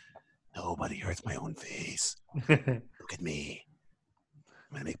 Nobody hurts my own face. Look at me.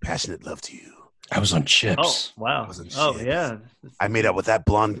 I'm gonna make passionate love to you. I was on chips. Oh, wow. Oh, chips. yeah. I made out with that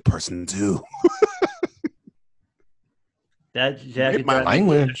blonde person too. That jacket. My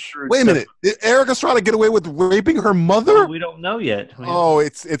language. Wait a minute. Did Erik Estrada get away with raping her mother? We don't know yet.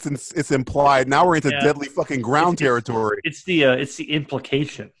 It's implied. Now we're into deadly fucking ground territory. It's the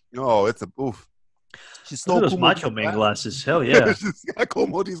implication. Oh, it's a oof. She stole those Macho Man glasses. Hell yeah. She's got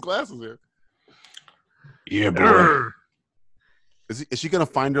Komodi's glasses here. Yeah, boy. Is she gonna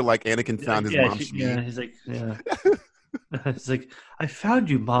find her like Anakin found his mom? He's like, yeah. It's like, I found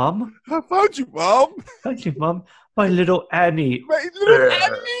you, Mom. I found you, Mom. Found you, Mom. My little Annie. My little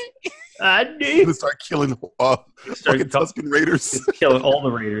Annie. Annie. Gonna start killing fucking Tuscan Raiders. Killing all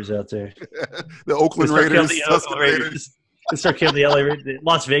the Raiders out there. The Oakland Raiders. Tuscan Raiders. They start killing the LA Raiders. The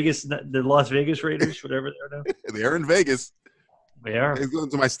Las Vegas Raiders, whatever they are now. They're in Vegas. They are. It's going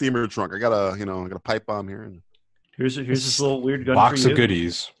to my steamer trunk. I got a pipe bomb here. And here's this little weird gun box for you. Of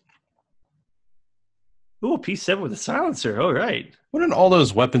goodies. Ooh, a P7 with a silencer. All right. Wouldn't all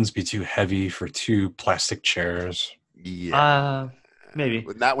those weapons be too heavy for 2 plastic chairs? Yeah. Maybe.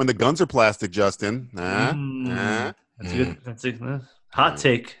 But not when the guns are plastic, Justin. That's good. That's a hot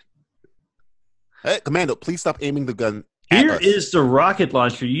take. Hey, Commando, please stop aiming the gun. Here is the rocket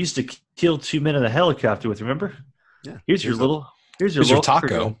launcher you used to kill 2 men in a helicopter with. Remember? Yeah. Here's your little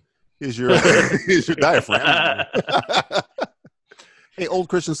taco. Here's your diaphragm. Hey, old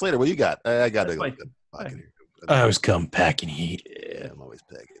Christian Slater, what you got? I got a good pocket here. I always come packing heat. Yeah, I'm always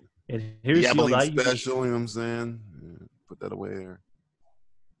packing. And here's the old special. You know what I'm saying? Yeah, put that away there.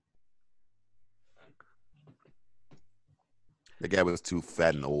 The guy was too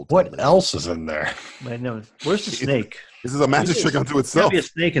fat and old. What else is in there? I know. Where's the snake? This is a magic trick unto itself. There's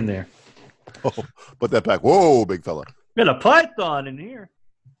be a snake in there. Oh, put that back. Whoa, big fella. Got a python in here.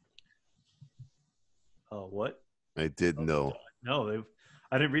 Oh, what? I did know. No,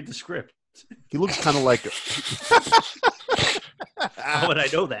 I didn't read the script. He looks kind of like. How would I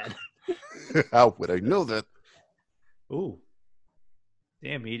know that? How would I know that? Ooh.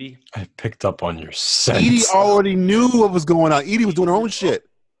 Damn, Edie. I picked up on your sense. Edie already knew what was going on. Edie was doing her own shit.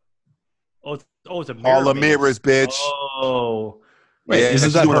 Oh, it's a mirror. All the mirrors, bitch. Oh. Wait,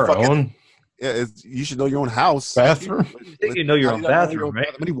 isn't that her own? Yeah, you should know your own house. Bathroom? I think you know your own bathroom, right?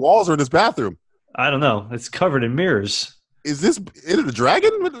 How many walls are in this bathroom? I don't know. It's covered in mirrors. Is this Enter the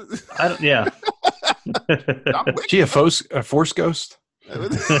Dragon? I don't. Yeah. She a force ghost?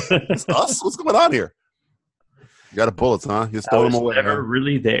 It's us? What's going on here? You got a bullets, huh? You stole them away. Never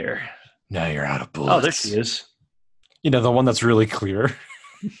really there. Now you're out of bullets. Oh, there she is. You know, the one that's really clear.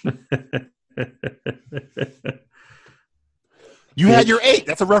 You had your 8.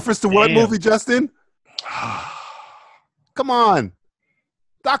 That's a reference to what movie, Justin? Come on.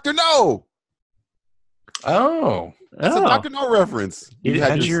 Dr. No. Oh. That's a Dr. No reference. You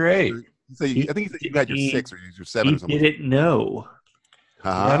had your 8. I think he said you had your 6 or your 7 or something. He didn't know.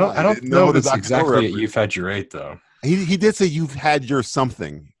 I don't know that's exactly you've had your 8, though. He did say you've had your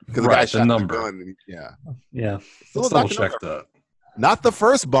something. Because right, the guy shot number. The gun. Yeah. Let's double check that. Not the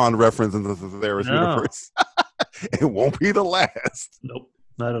first Bond reference in the Theris universe. It won't be the last. Nope,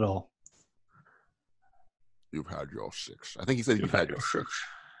 not at all. You've had your 6. I think he said you've had your 6.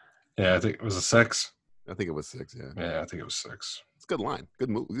 Yeah, I think it was a 6. I think it was 6, yeah. Yeah, I think it was 6. It's a good line. Good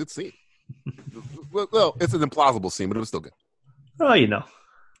move. Good scene. Well, it's an implausible scene, but it was still good. Oh, you know.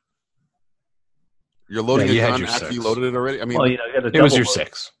 You're loading you a had gun your after 6. you loaded it already? I mean, well, you know, it was your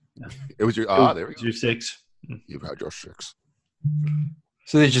 6. It was your, there we go. Your 6. You've had your 6.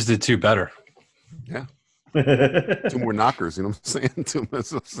 So they just did 2 better. Yeah. 2 more knockers, you know what I'm saying? 2 more.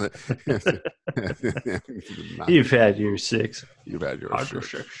 You've had your 6. You've had your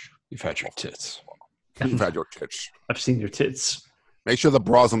 6. You've had your tits. You've had your tits. I've seen your tits. Make sure the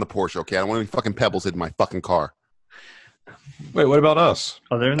bra's on the Porsche, okay? I don't want any fucking pebbles hitting my fucking car. Wait, what about us?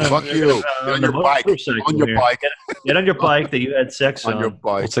 Oh, they're not. Fuck you. Get on your bike. On your bike. Get on your bike that you had sex on. On your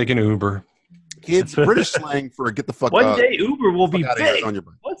bike. We'll take an Uber. Kids, British slang for get the fuck out. One day Uber will be big. On your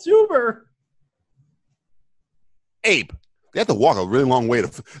bike. What's Uber? Abe. They have to walk a really long way.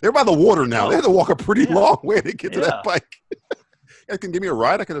 They're by the water now. They have to walk a pretty long way to get to that bike. You can give me a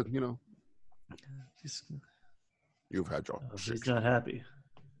ride. I could have, You've had your. She's not happy.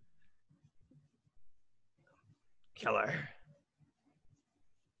 Killer.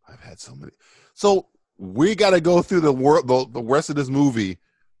 I've had so many. So we got to go through the rest of this movie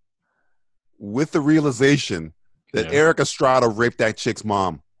with the realization that Erik Estrada raped that chick's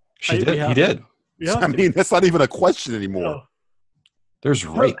mom. He did. Yeah. I mean, that's not even a question anymore. No. There's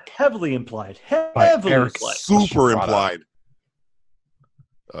rape. Heavily implied. By Heavily Erik implied. Super Estrada. implied.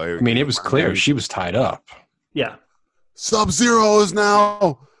 I mean, it was clear she was tied up. Yeah. Sub-Zero is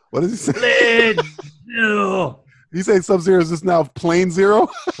now. What did he say? Plain Zero. He said Sub-Zero is just now Plain Zero.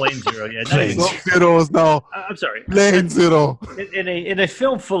 Plain Zero. Yeah. Plain nice. Sub-Zero is now I'm sorry. Plain Zero. In a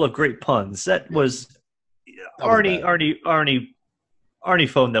film full of great puns, that was Arnie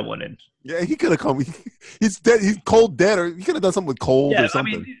phoned that one in. Yeah, he could have come. He's dead. He's cold dead, or he could have done something with cold or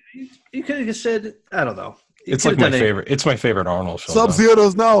something. I mean, you could have just said, I don't know. It's like my favorite. It's my favorite Arnold film. Sub-Zero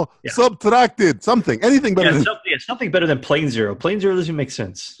is now subtracted. Something. Anything better than something better than Plain Zero. Plain Zero doesn't make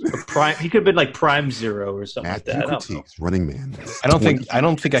sense. Or Prime. He could have been like Prime Zero or something like that. Critiques, Running Man. I don't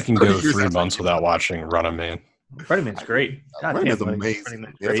think I can go 3 months without watching Running Man. Running Man's great. Running Man's amazing.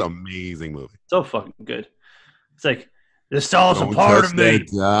 It's an amazing movie. So fucking good. It's like this stall's a part of me.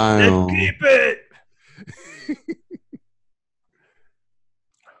 Then keep it.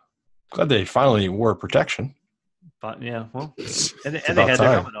 Glad they finally wore protection. But yeah, well, and they had their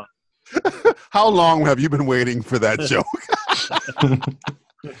helmet on. How long have you been waiting for that joke?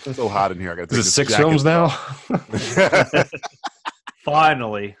 It's so hot in here. I got to Is it 6 films now?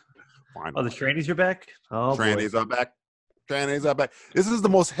 Finally. Oh, the trannies are back? Oh, trannies are back. Trannies are back. This is the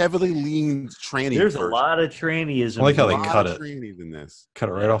most heavily leaned tranny. There's a lot of trannyism. I like how they cut it. In this. Cut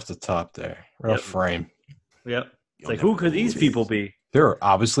it right off the top there. Right off frame. Yep. It's like, who could these people be? They're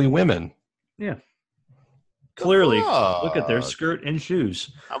obviously women. Yeah. Clearly. Look at their skirt and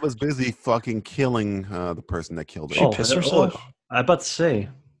shoes. I was busy fucking killing the person that killed her. She pissed herself? I was about to say.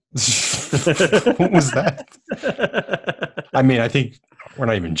 What was that? I mean, I think we're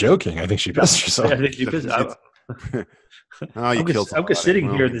not even joking. I think she pissed herself. Yeah, I think she pissed. I'm just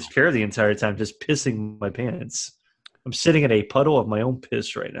sitting here in this chair the entire time, just pissing my pants. I'm sitting in a puddle of my own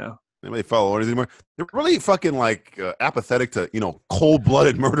piss right now. Anybody follow orders anymore? They're really fucking like apathetic to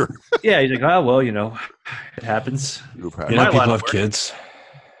cold-blooded murder. Yeah, he's like, oh well, it happens. People have kids.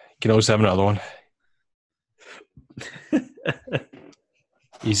 You can always have another one.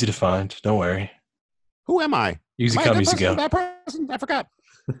 Easy to find. Don't worry. Who am I? Easy come, easy go. Bad person. I forgot.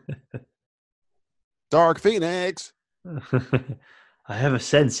 Dark Phoenix. I have a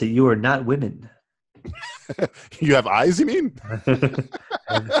sense that you are not women. You have eyes, you mean?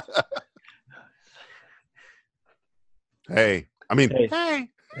 Hey.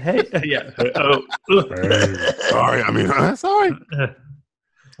 Yeah. Oh. Sorry. Sorry.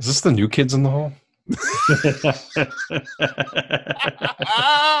 Is this the new Kids in the Hall? That's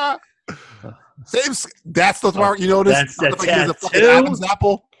the part you notice. That's a fucking Adam's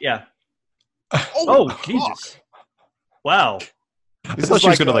apple. Yeah. Oh Jesus! Wow. I thought she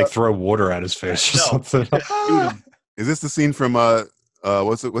was gonna throw water at his face or something. Is this the scene from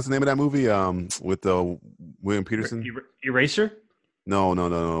what's the name of that movie with William Peterson? Eraser? No.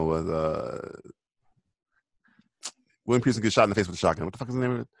 William Peterson gets shot in the face with a shotgun. What the fuck is the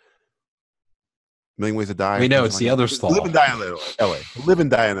name of it? Million Ways to Die. We know it's the other stall. Live and Die in L.A. Live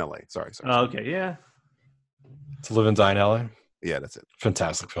and Die in L.A. Sorry. Oh, okay, yeah. It's Live and Die in L.A. Yeah, that's it.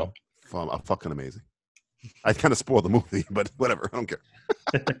 Fantastic film. Fucking amazing. I kind of spoiled the movie, but whatever. I don't care.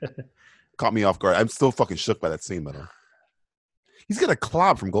 Caught me off guard. I'm still fucking shook by that scene, by the way. He's got a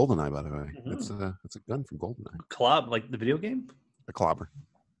clob from GoldenEye, by the way. Mm-hmm. It's a gun from GoldenEye. Clob, like the video game? A clobber.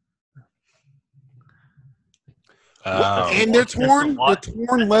 And they're torn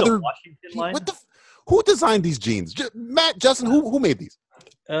leather. Who designed these jeans? Justin, who made these?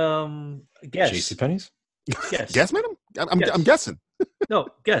 Guess. JCPenney's? Guess. Guess made them? I'm guessing. No,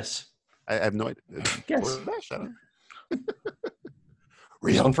 guess. I have no idea. Guess.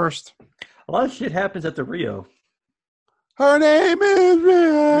 Rio on first. A lot of shit happens at the Rio. Her name is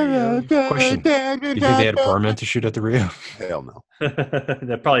Rio. Question. Do you think they had a permit to shoot at the Rio? Hell no.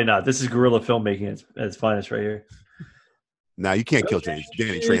 Probably not. This is guerrilla filmmaking at its finest right here. Now you can't kill Danny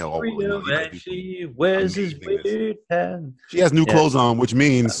Trejo. She wears his weird hand. She has new clothes on, which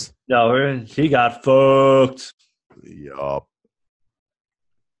means she got fucked. Yup.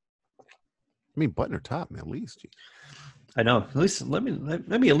 I mean, button her top, man. At least. Geez. I know. At least let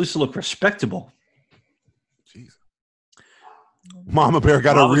me at least look respectable. Jeez. Mama Bear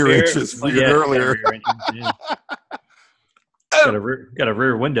got a rear entrance earlier. Got a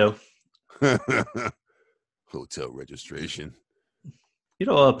rear window. Hotel registration.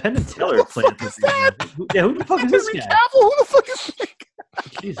 Penn and Teller played this. Who the fuck is this guy? Who the fuck is that guy?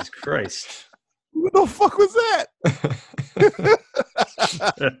 Jesus Christ. Who the fuck was that?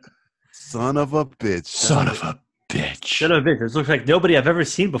 Son of a bitch. Son of a bitch. This looks like nobody I've ever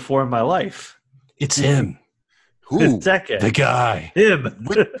seen before in my life. It's him. Who? That guy. The guy. Him.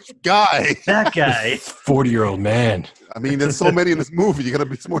 Which guy? That guy. 40-year-old man. I mean, there's so many in this movie. You got to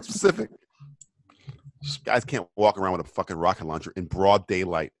be more specific. Guys can't walk around with a fucking rocket launcher in broad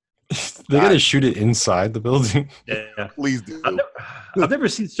daylight. They got to shoot it inside the building. Yeah. Please do. I've never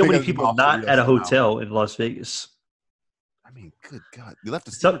seen so many Because people Mafia not at a somehow. hotel in Las Vegas. I mean, good God. You left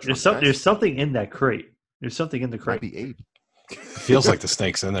the There's something in that crate. There's something in the Might crate. be AIDS. It feels like the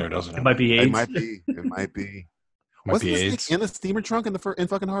snake's in there, doesn't it? It might be It AIDS. might be. It might be. Might Wasn't be the AIDS. snake in the steamer trunk in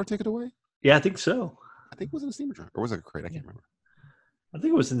fucking Hard Take It Away? Yeah, I think so. I think it was in the steamer trunk. Or was it a crate? I can't remember. I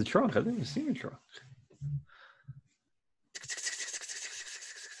think it was in the trunk. I think it was in the trunk.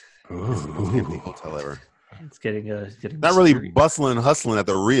 Candy hotel ever. It's getting Not really mysterious. bustling and hustling at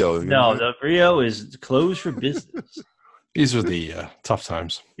the Rio. you No, know? the Rio is closed for business. These are the tough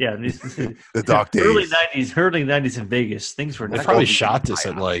times. Yeah, The dark days. early '90s in Vegas. Things were They not probably good. shot this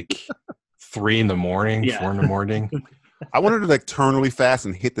at like 3 in the morning, Yeah. 4 in the morning. I wanted to like turn really fast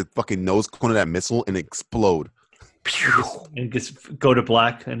and hit the fucking nose cone of that missile and explode. and just go to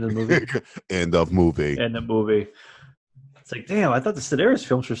black in the movie. End of movie. And the movie. It's like, damn! I thought the Sedaris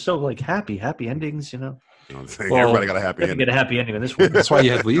films were so like happy endings. You know, You know what I'm saying? Well, Everybody got a happy you ending. get a happy ending on this one. That's why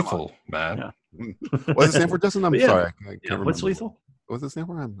you had lethal, man. Yeah. What does it stand for, Justin? I'm But yeah. sorry. I can't Yeah, remember. what's lethal? What does it stand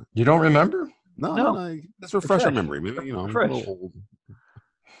for? You don't remember? No. Let's refresh our Refresh. memory. Maybe, you know, I'm a Refresh. little old.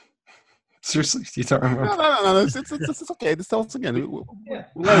 Seriously, you don't remember? No. It's okay. Just tell us again. We'll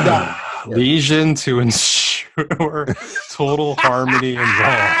let it down. Lesion to ensure total harmony and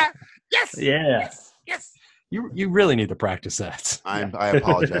law. Yes. Yeah. Yes. You really need to practice that. I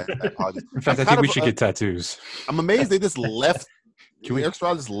apologize. I apologize. In fact, I think we should get tattoos. I'm amazed they just left. Erik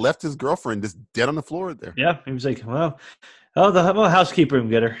Estrada just left his girlfriend just dead on the floor there. Yeah, he was like, well, the housekeeper can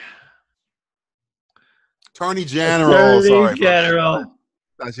get her. Attorney General. Attorney Sorry. General.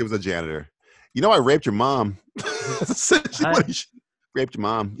 Thought she was a janitor. You know, I raped your mom. That's essentially what he raped your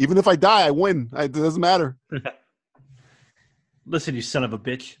mom. Even if I die, I win. It doesn't matter. Listen, you son of a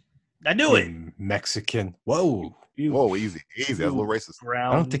bitch. I knew it. You Mexican. Whoa. You Whoa, easy. That's a little racist.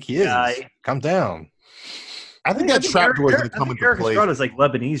 brown I don't think he is. guy. Calm down. I think that trap door is going to come into Erik play. Estrada is like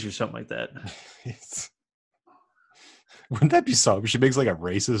Lebanese or something like that. Wouldn't that be something? She makes like a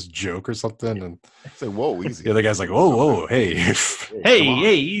racist joke or something, and Say, whoa, easy. the other guy's like, "Whoa, hey." Hey, Come on.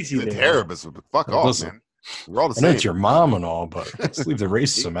 hey, easy He's a there. terrorist. Fuck off, Listen, man. We're all the I know same. it's your mom and all, but let's leave the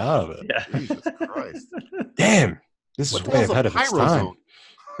racism out of it. Yeah. Jesus Christ. Damn, this What is the way hell's a ahead of its pyro time. zone?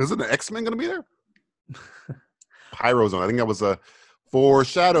 Isn't the X-Men going to be there? Pyro zone. I think that was a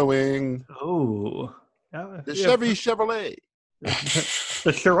foreshadowing. Oh. The Chevy Chevrolet.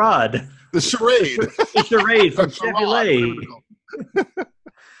 The charade. The charade. The charade from Charade, Chevrolet. whatever it's called.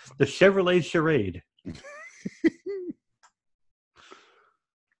 The Chevrolet charade.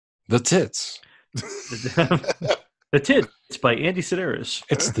 The tits. The Tits by Andy Sedaris.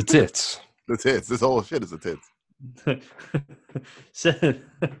 It's the tits. The tits. This whole shit is the tits. Said-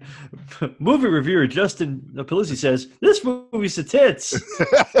 Movie reviewer Justin Pelisi says, this movie's the tits.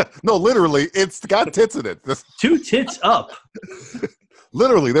 No, literally, it's got tits in it. Two tits up.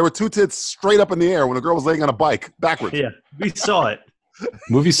 Literally, there were two tits straight up in the air when a girl was laying on a bike backwards. Yeah, we saw it.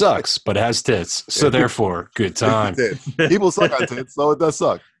 Movie sucks, but it has tits, so therefore, good time. Tits. People suck on tits, so it does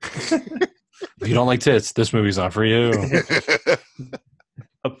suck. If you don't like tits, this movie's not for you.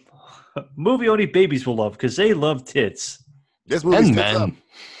 A movie only babies will love because they love tits. This movie's And tits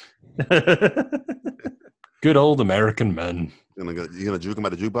up. Men, Good old American men. You're gonna juke them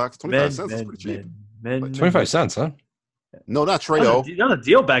at the jukebox? 25 cents is pretty cheap. men. 25 cents, huh? No, not That Treo. was a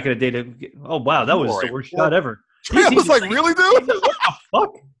deal back in the day. Oh, wow. That was Right. the worst shot ever. Treo was like, really, dude? What the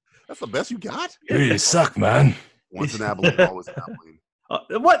fuck? That's the best you got? You suck, man. Once an Abilene, always an Abilene.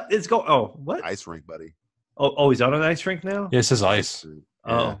 What is going? Oh, what? Ice rink, buddy. Oh, he's on an ice rink now. Yeah, it says ice.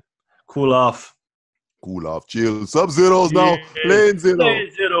 Oh, cool off. Cool off, chill. Sub-Zeros now. Yeah. Lane zero.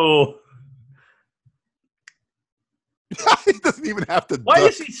 Lane zero. He doesn't even have to Why duck.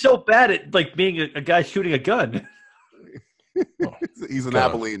 is he so bad at like being a guy shooting a gun? He's an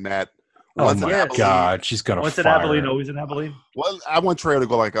God. Abilene, Matt. Oh Once an my Abilene- God, she's gonna Once in fire. Abilene, always in Abilene. Well, I want Treo to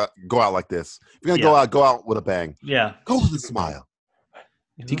go out like this. If you're gonna go out with a bang. Yeah, Go with a smile.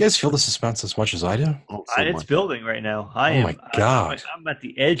 Do you guys feel the suspense as much as I do? Oh, so it's much. building right now. Oh my God. I'm at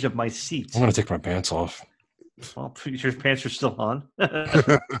the edge of my seat. I'm gonna take my pants off. Well, your pants are still on.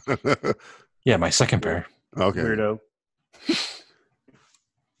 Yeah, my second pair. Okay. Weirdo.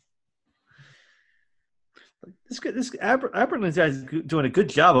 This Aberlin's guy's doing a good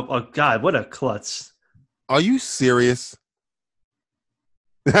job of. Oh God, what a klutz! Are you serious?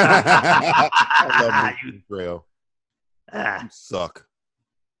 I love you, Treo. Ah. You suck.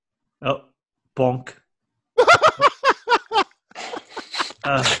 Oh, bonk.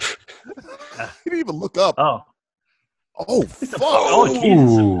 He didn't even look up. Oh, fuck. Oh, Jesus.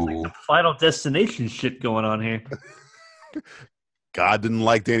 It's like the Final Destination shit going on here. God didn't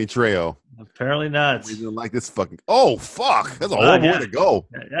like Danny Trejo. Apparently not. We didn't like this fucking. Oh, fuck. That's a horrible way to go.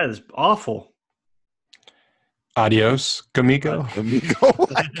 That is awful. Adios, Amigo. Amigo,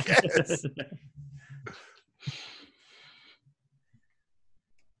 I guess.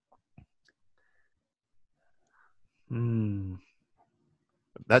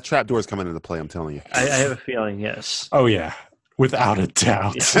 That trap door is coming into play, I'm telling you. I have a feeling, yes. Oh, yeah. Without a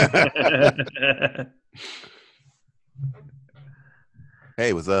doubt.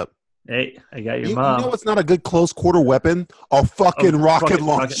 Hey, what's up? Hey, I got your mom. You know what's not a good close quarter weepon? A fucking rocket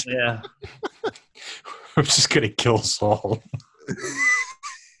launch. Yeah. I'm just going to kill us all.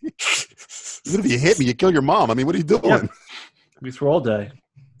 Even if you hit me, you kill your mom. I mean, what are you doing? Yeah. We throw all day.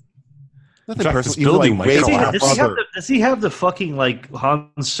 Nothing fact, personal. this building might Does he have the fucking like Han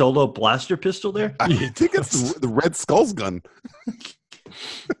Solo blaster pistol there? I think it's the Red Skull's gun.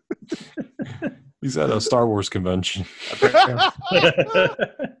 He's at a Star Wars convention. It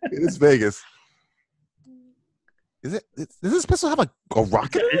is Vegas. Does this pistol have a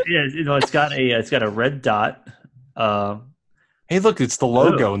rocket? Yeah, it's got a red dot. Hey, look, it's the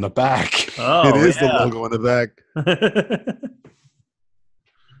logo in the back. Oh, it is the logo in the back.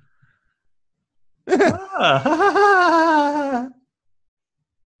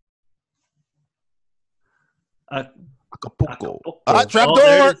 Acapulco.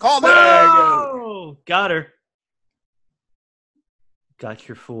 Trapdoor! Call there! Got her. Got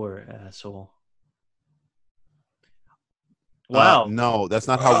your 4, asshole. Wow. No, that's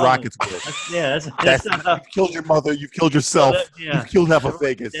not how rockets work. That's not how. You've killed your mother. You've killed yourself. You've killed half of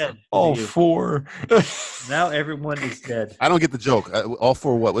Vegas. All 4. Now everyone is dead. I don't get the joke. All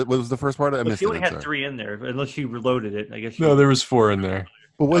 4 what? What was the first part? I missed it. You only had 3 in there, unless you reloaded it. I guess. No, there was 4 in there.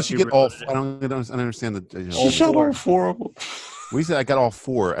 But once you get all 4, I don't understand the. You shot all 4 of them. We said I got all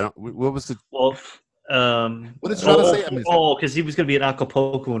 4. What was the? Well, what did you try to say? Because he was going to be in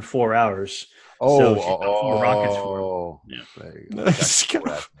Acapulco in 4 hours. Oh, so 4 rockets for him. Yeah. There you go.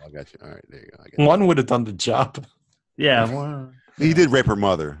 I got you. All right, there you go. One would have done the job. Yeah. He did rape her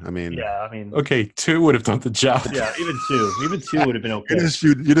mother. I mean. Yeah, I mean. Okay, 2 would have done the job. Yeah, even 2. Even 2 would have been okay.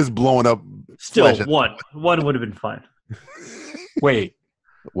 You're just blowing up. Still, 1 would have been fine. Wait.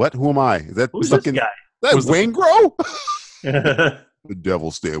 What? Who am I? Is that Who's fucking, this guy? That was Wayne Grow? The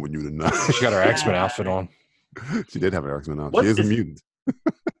devil stay with you tonight. She got her X-Men outfit on. She did have her X-Men outfit. She is a mutant.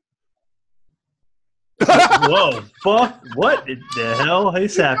 Whoa, fuck. What the hell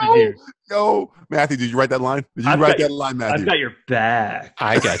is happening here? Yo, Matthew, did you write that line? Did you write that line, Matthew? I've got your back.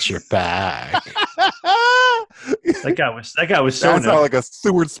 I got your back. That guy was so That sounds like a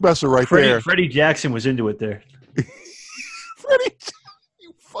Seward special there. Freddie Jackson was into it there. Freddie,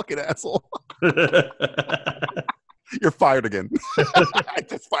 you fucking asshole. You're fired again. I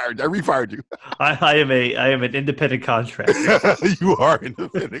just fired you. I refired you. I am an independent contractor. You are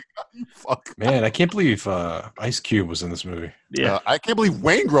independent. You fuck. Man, I can't believe Ice Cube was in this movie. Yeah. I can't believe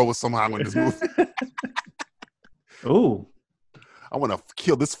Wayne Grow was somehow in this movie. Ooh. I want to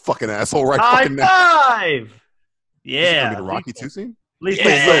kill this fucking asshole right High fucking now. Five! Yeah. Is this gonna be the Rocky 2 scene? Lisa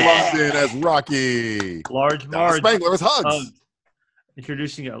London as Rocky. Large Donna Marge. Spangler's hugs.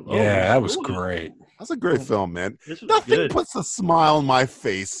 Introducing a yeah, that was great. That's a great film, man. Nothing good. Puts a smile on my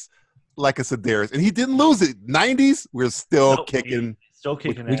face like a Sedaris. And he didn't lose it. 90s, we're still kicking. Still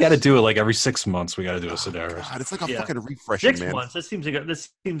kicking. We got to do it like every 6 months. We got to do a Sedaris. God, it's like a fucking refreshing, 6 man. months. This seems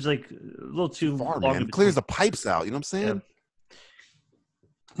like a little too far, long. Man. It clears the pipes out. You know what I'm saying? Yeah.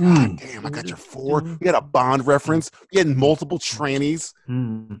 God damn, I got your 4. We had a Bond reference. We had multiple trannies.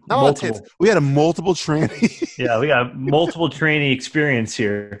 We had a multiple tranny. Yeah, we got multiple tranny experience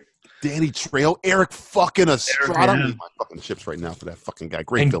here. Danny Trejo, Erik fucking Estrada. I'm my fucking chips right now for that fucking guy.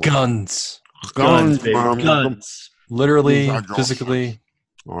 Great and villain. Guns. Guns. Literally, physically.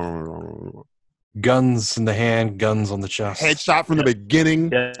 Guns in the hand, guns on the chest. Headshot from the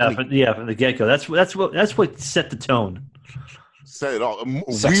beginning. Yeah, from the get-go. That's what set the tone. Said it all.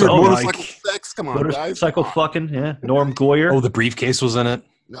 Sex Weird motorcycle sex. Come on, guys. Motorcycle fucking, yeah. Norm Goyer. Oh, the briefcase was in it.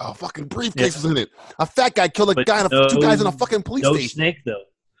 No, fucking briefcase was in it. A fat guy killed a guy, 2 guys in a fucking police station. No snake, though.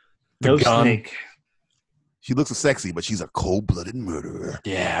 No snake. She looks sexy, but she's a cold-blooded murderer.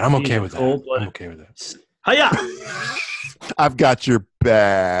 Yeah, and I'm okay with that. I'm okay with that. Hiya! I've got your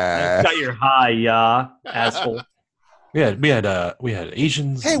back. I've got your hiya, asshole. We had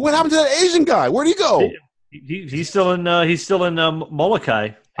Asians. Hey, what happened to that Asian guy? Where'd he go? He's still in Molokai.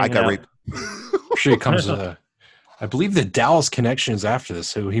 I got raped. I'm sure he comes I believe the Dallas connection is after this,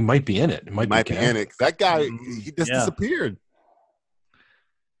 so he might be in it. It might be in it. That guy, he just disappeared.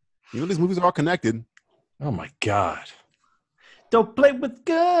 You know, these movies are all connected. Oh my God! Don't play with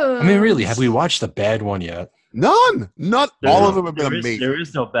guns. I mean, really, have we watched the bad one yet? None. All of them have been amazing. There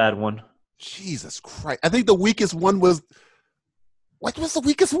is no bad one. Jesus Christ! I think the weakest one was. What was the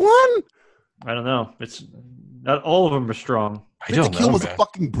weakest one? I don't know. It's not all of them are strong. I don't know. The Kill was man.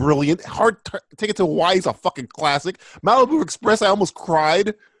 fucking brilliant. Hard Take It to Hawaii is a fucking classic. Malibu Express, I almost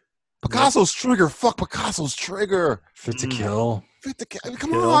cried. Picasso's Trigger. Fuck Picasso's Trigger. Fit to Kill.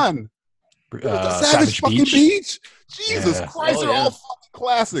 Come on. Savage fucking Beach. Jesus Christ, they're all fucking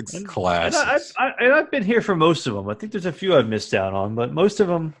classics. Classics. And I've been here for most of them. I think there's a few I've missed out on, but most of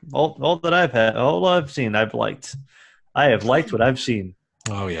them, all that I've seen, I've liked. I have liked what I've seen.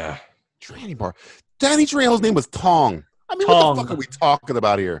 Oh yeah. Tranny Bar. Danny Trejo's name was Tong. I mean, what the fuck are we talking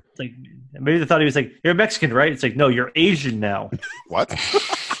about here? It's like, maybe they thought he was like, you're Mexican, right? It's like, no, you're Asian now. What?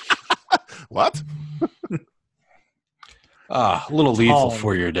 What? A little lethal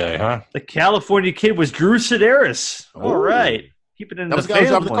for your day, huh? The California Kid was Drew Sedaris. All right. Keep it in that the was the guy who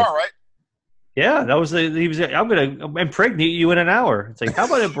drove the family. car, right? Yeah, that was he was. I'm gonna impregnate you in an hour. It's like, how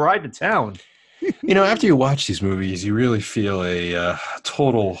about a ride to town? You know, after you watch these movies, you really feel a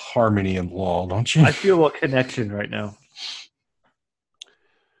total harmony and law, don't you? I feel a connection right now.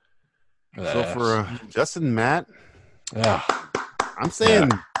 So for Justin, Matt, I'm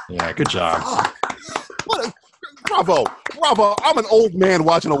saying, good job. Bravo. I'm an old man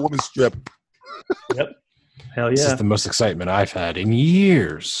watching a woman strip. Yep. Hell yeah. This is the most excitement I've had in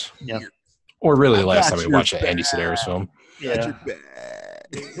years. Yeah. Or really the last time we watched an Andy Sedaris film. Yeah.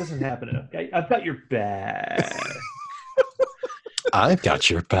 It doesn't happen. I've got your back. I've got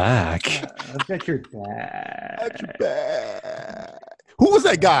your back. I've got your back. Who was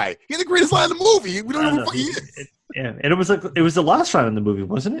that guy? He had the greatest line in the movie. We don't know who the fuck he is. Yeah, and it was the last line in the movie,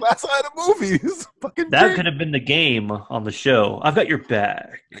 wasn't it? Last line of the movie. Is fucking that great. could have been the game on the show. I've got your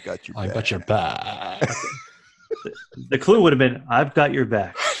back. I got your I back. got your back. The clue would have been, I've got your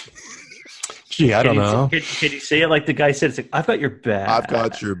back. Gee, I don't know. Can you say it like the guy said? It's like, I've got your back. I've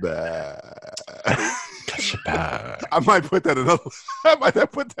got your back. Got your back. I might put that in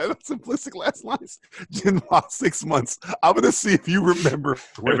Simplistic Last Lines. In about 6 months, I'm going to see if you remember.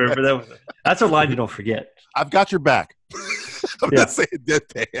 Remember that? That's a line you don't forget. I've got your back. I'm not saying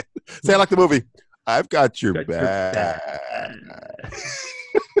deadpan. Say it like the movie. I've got your back.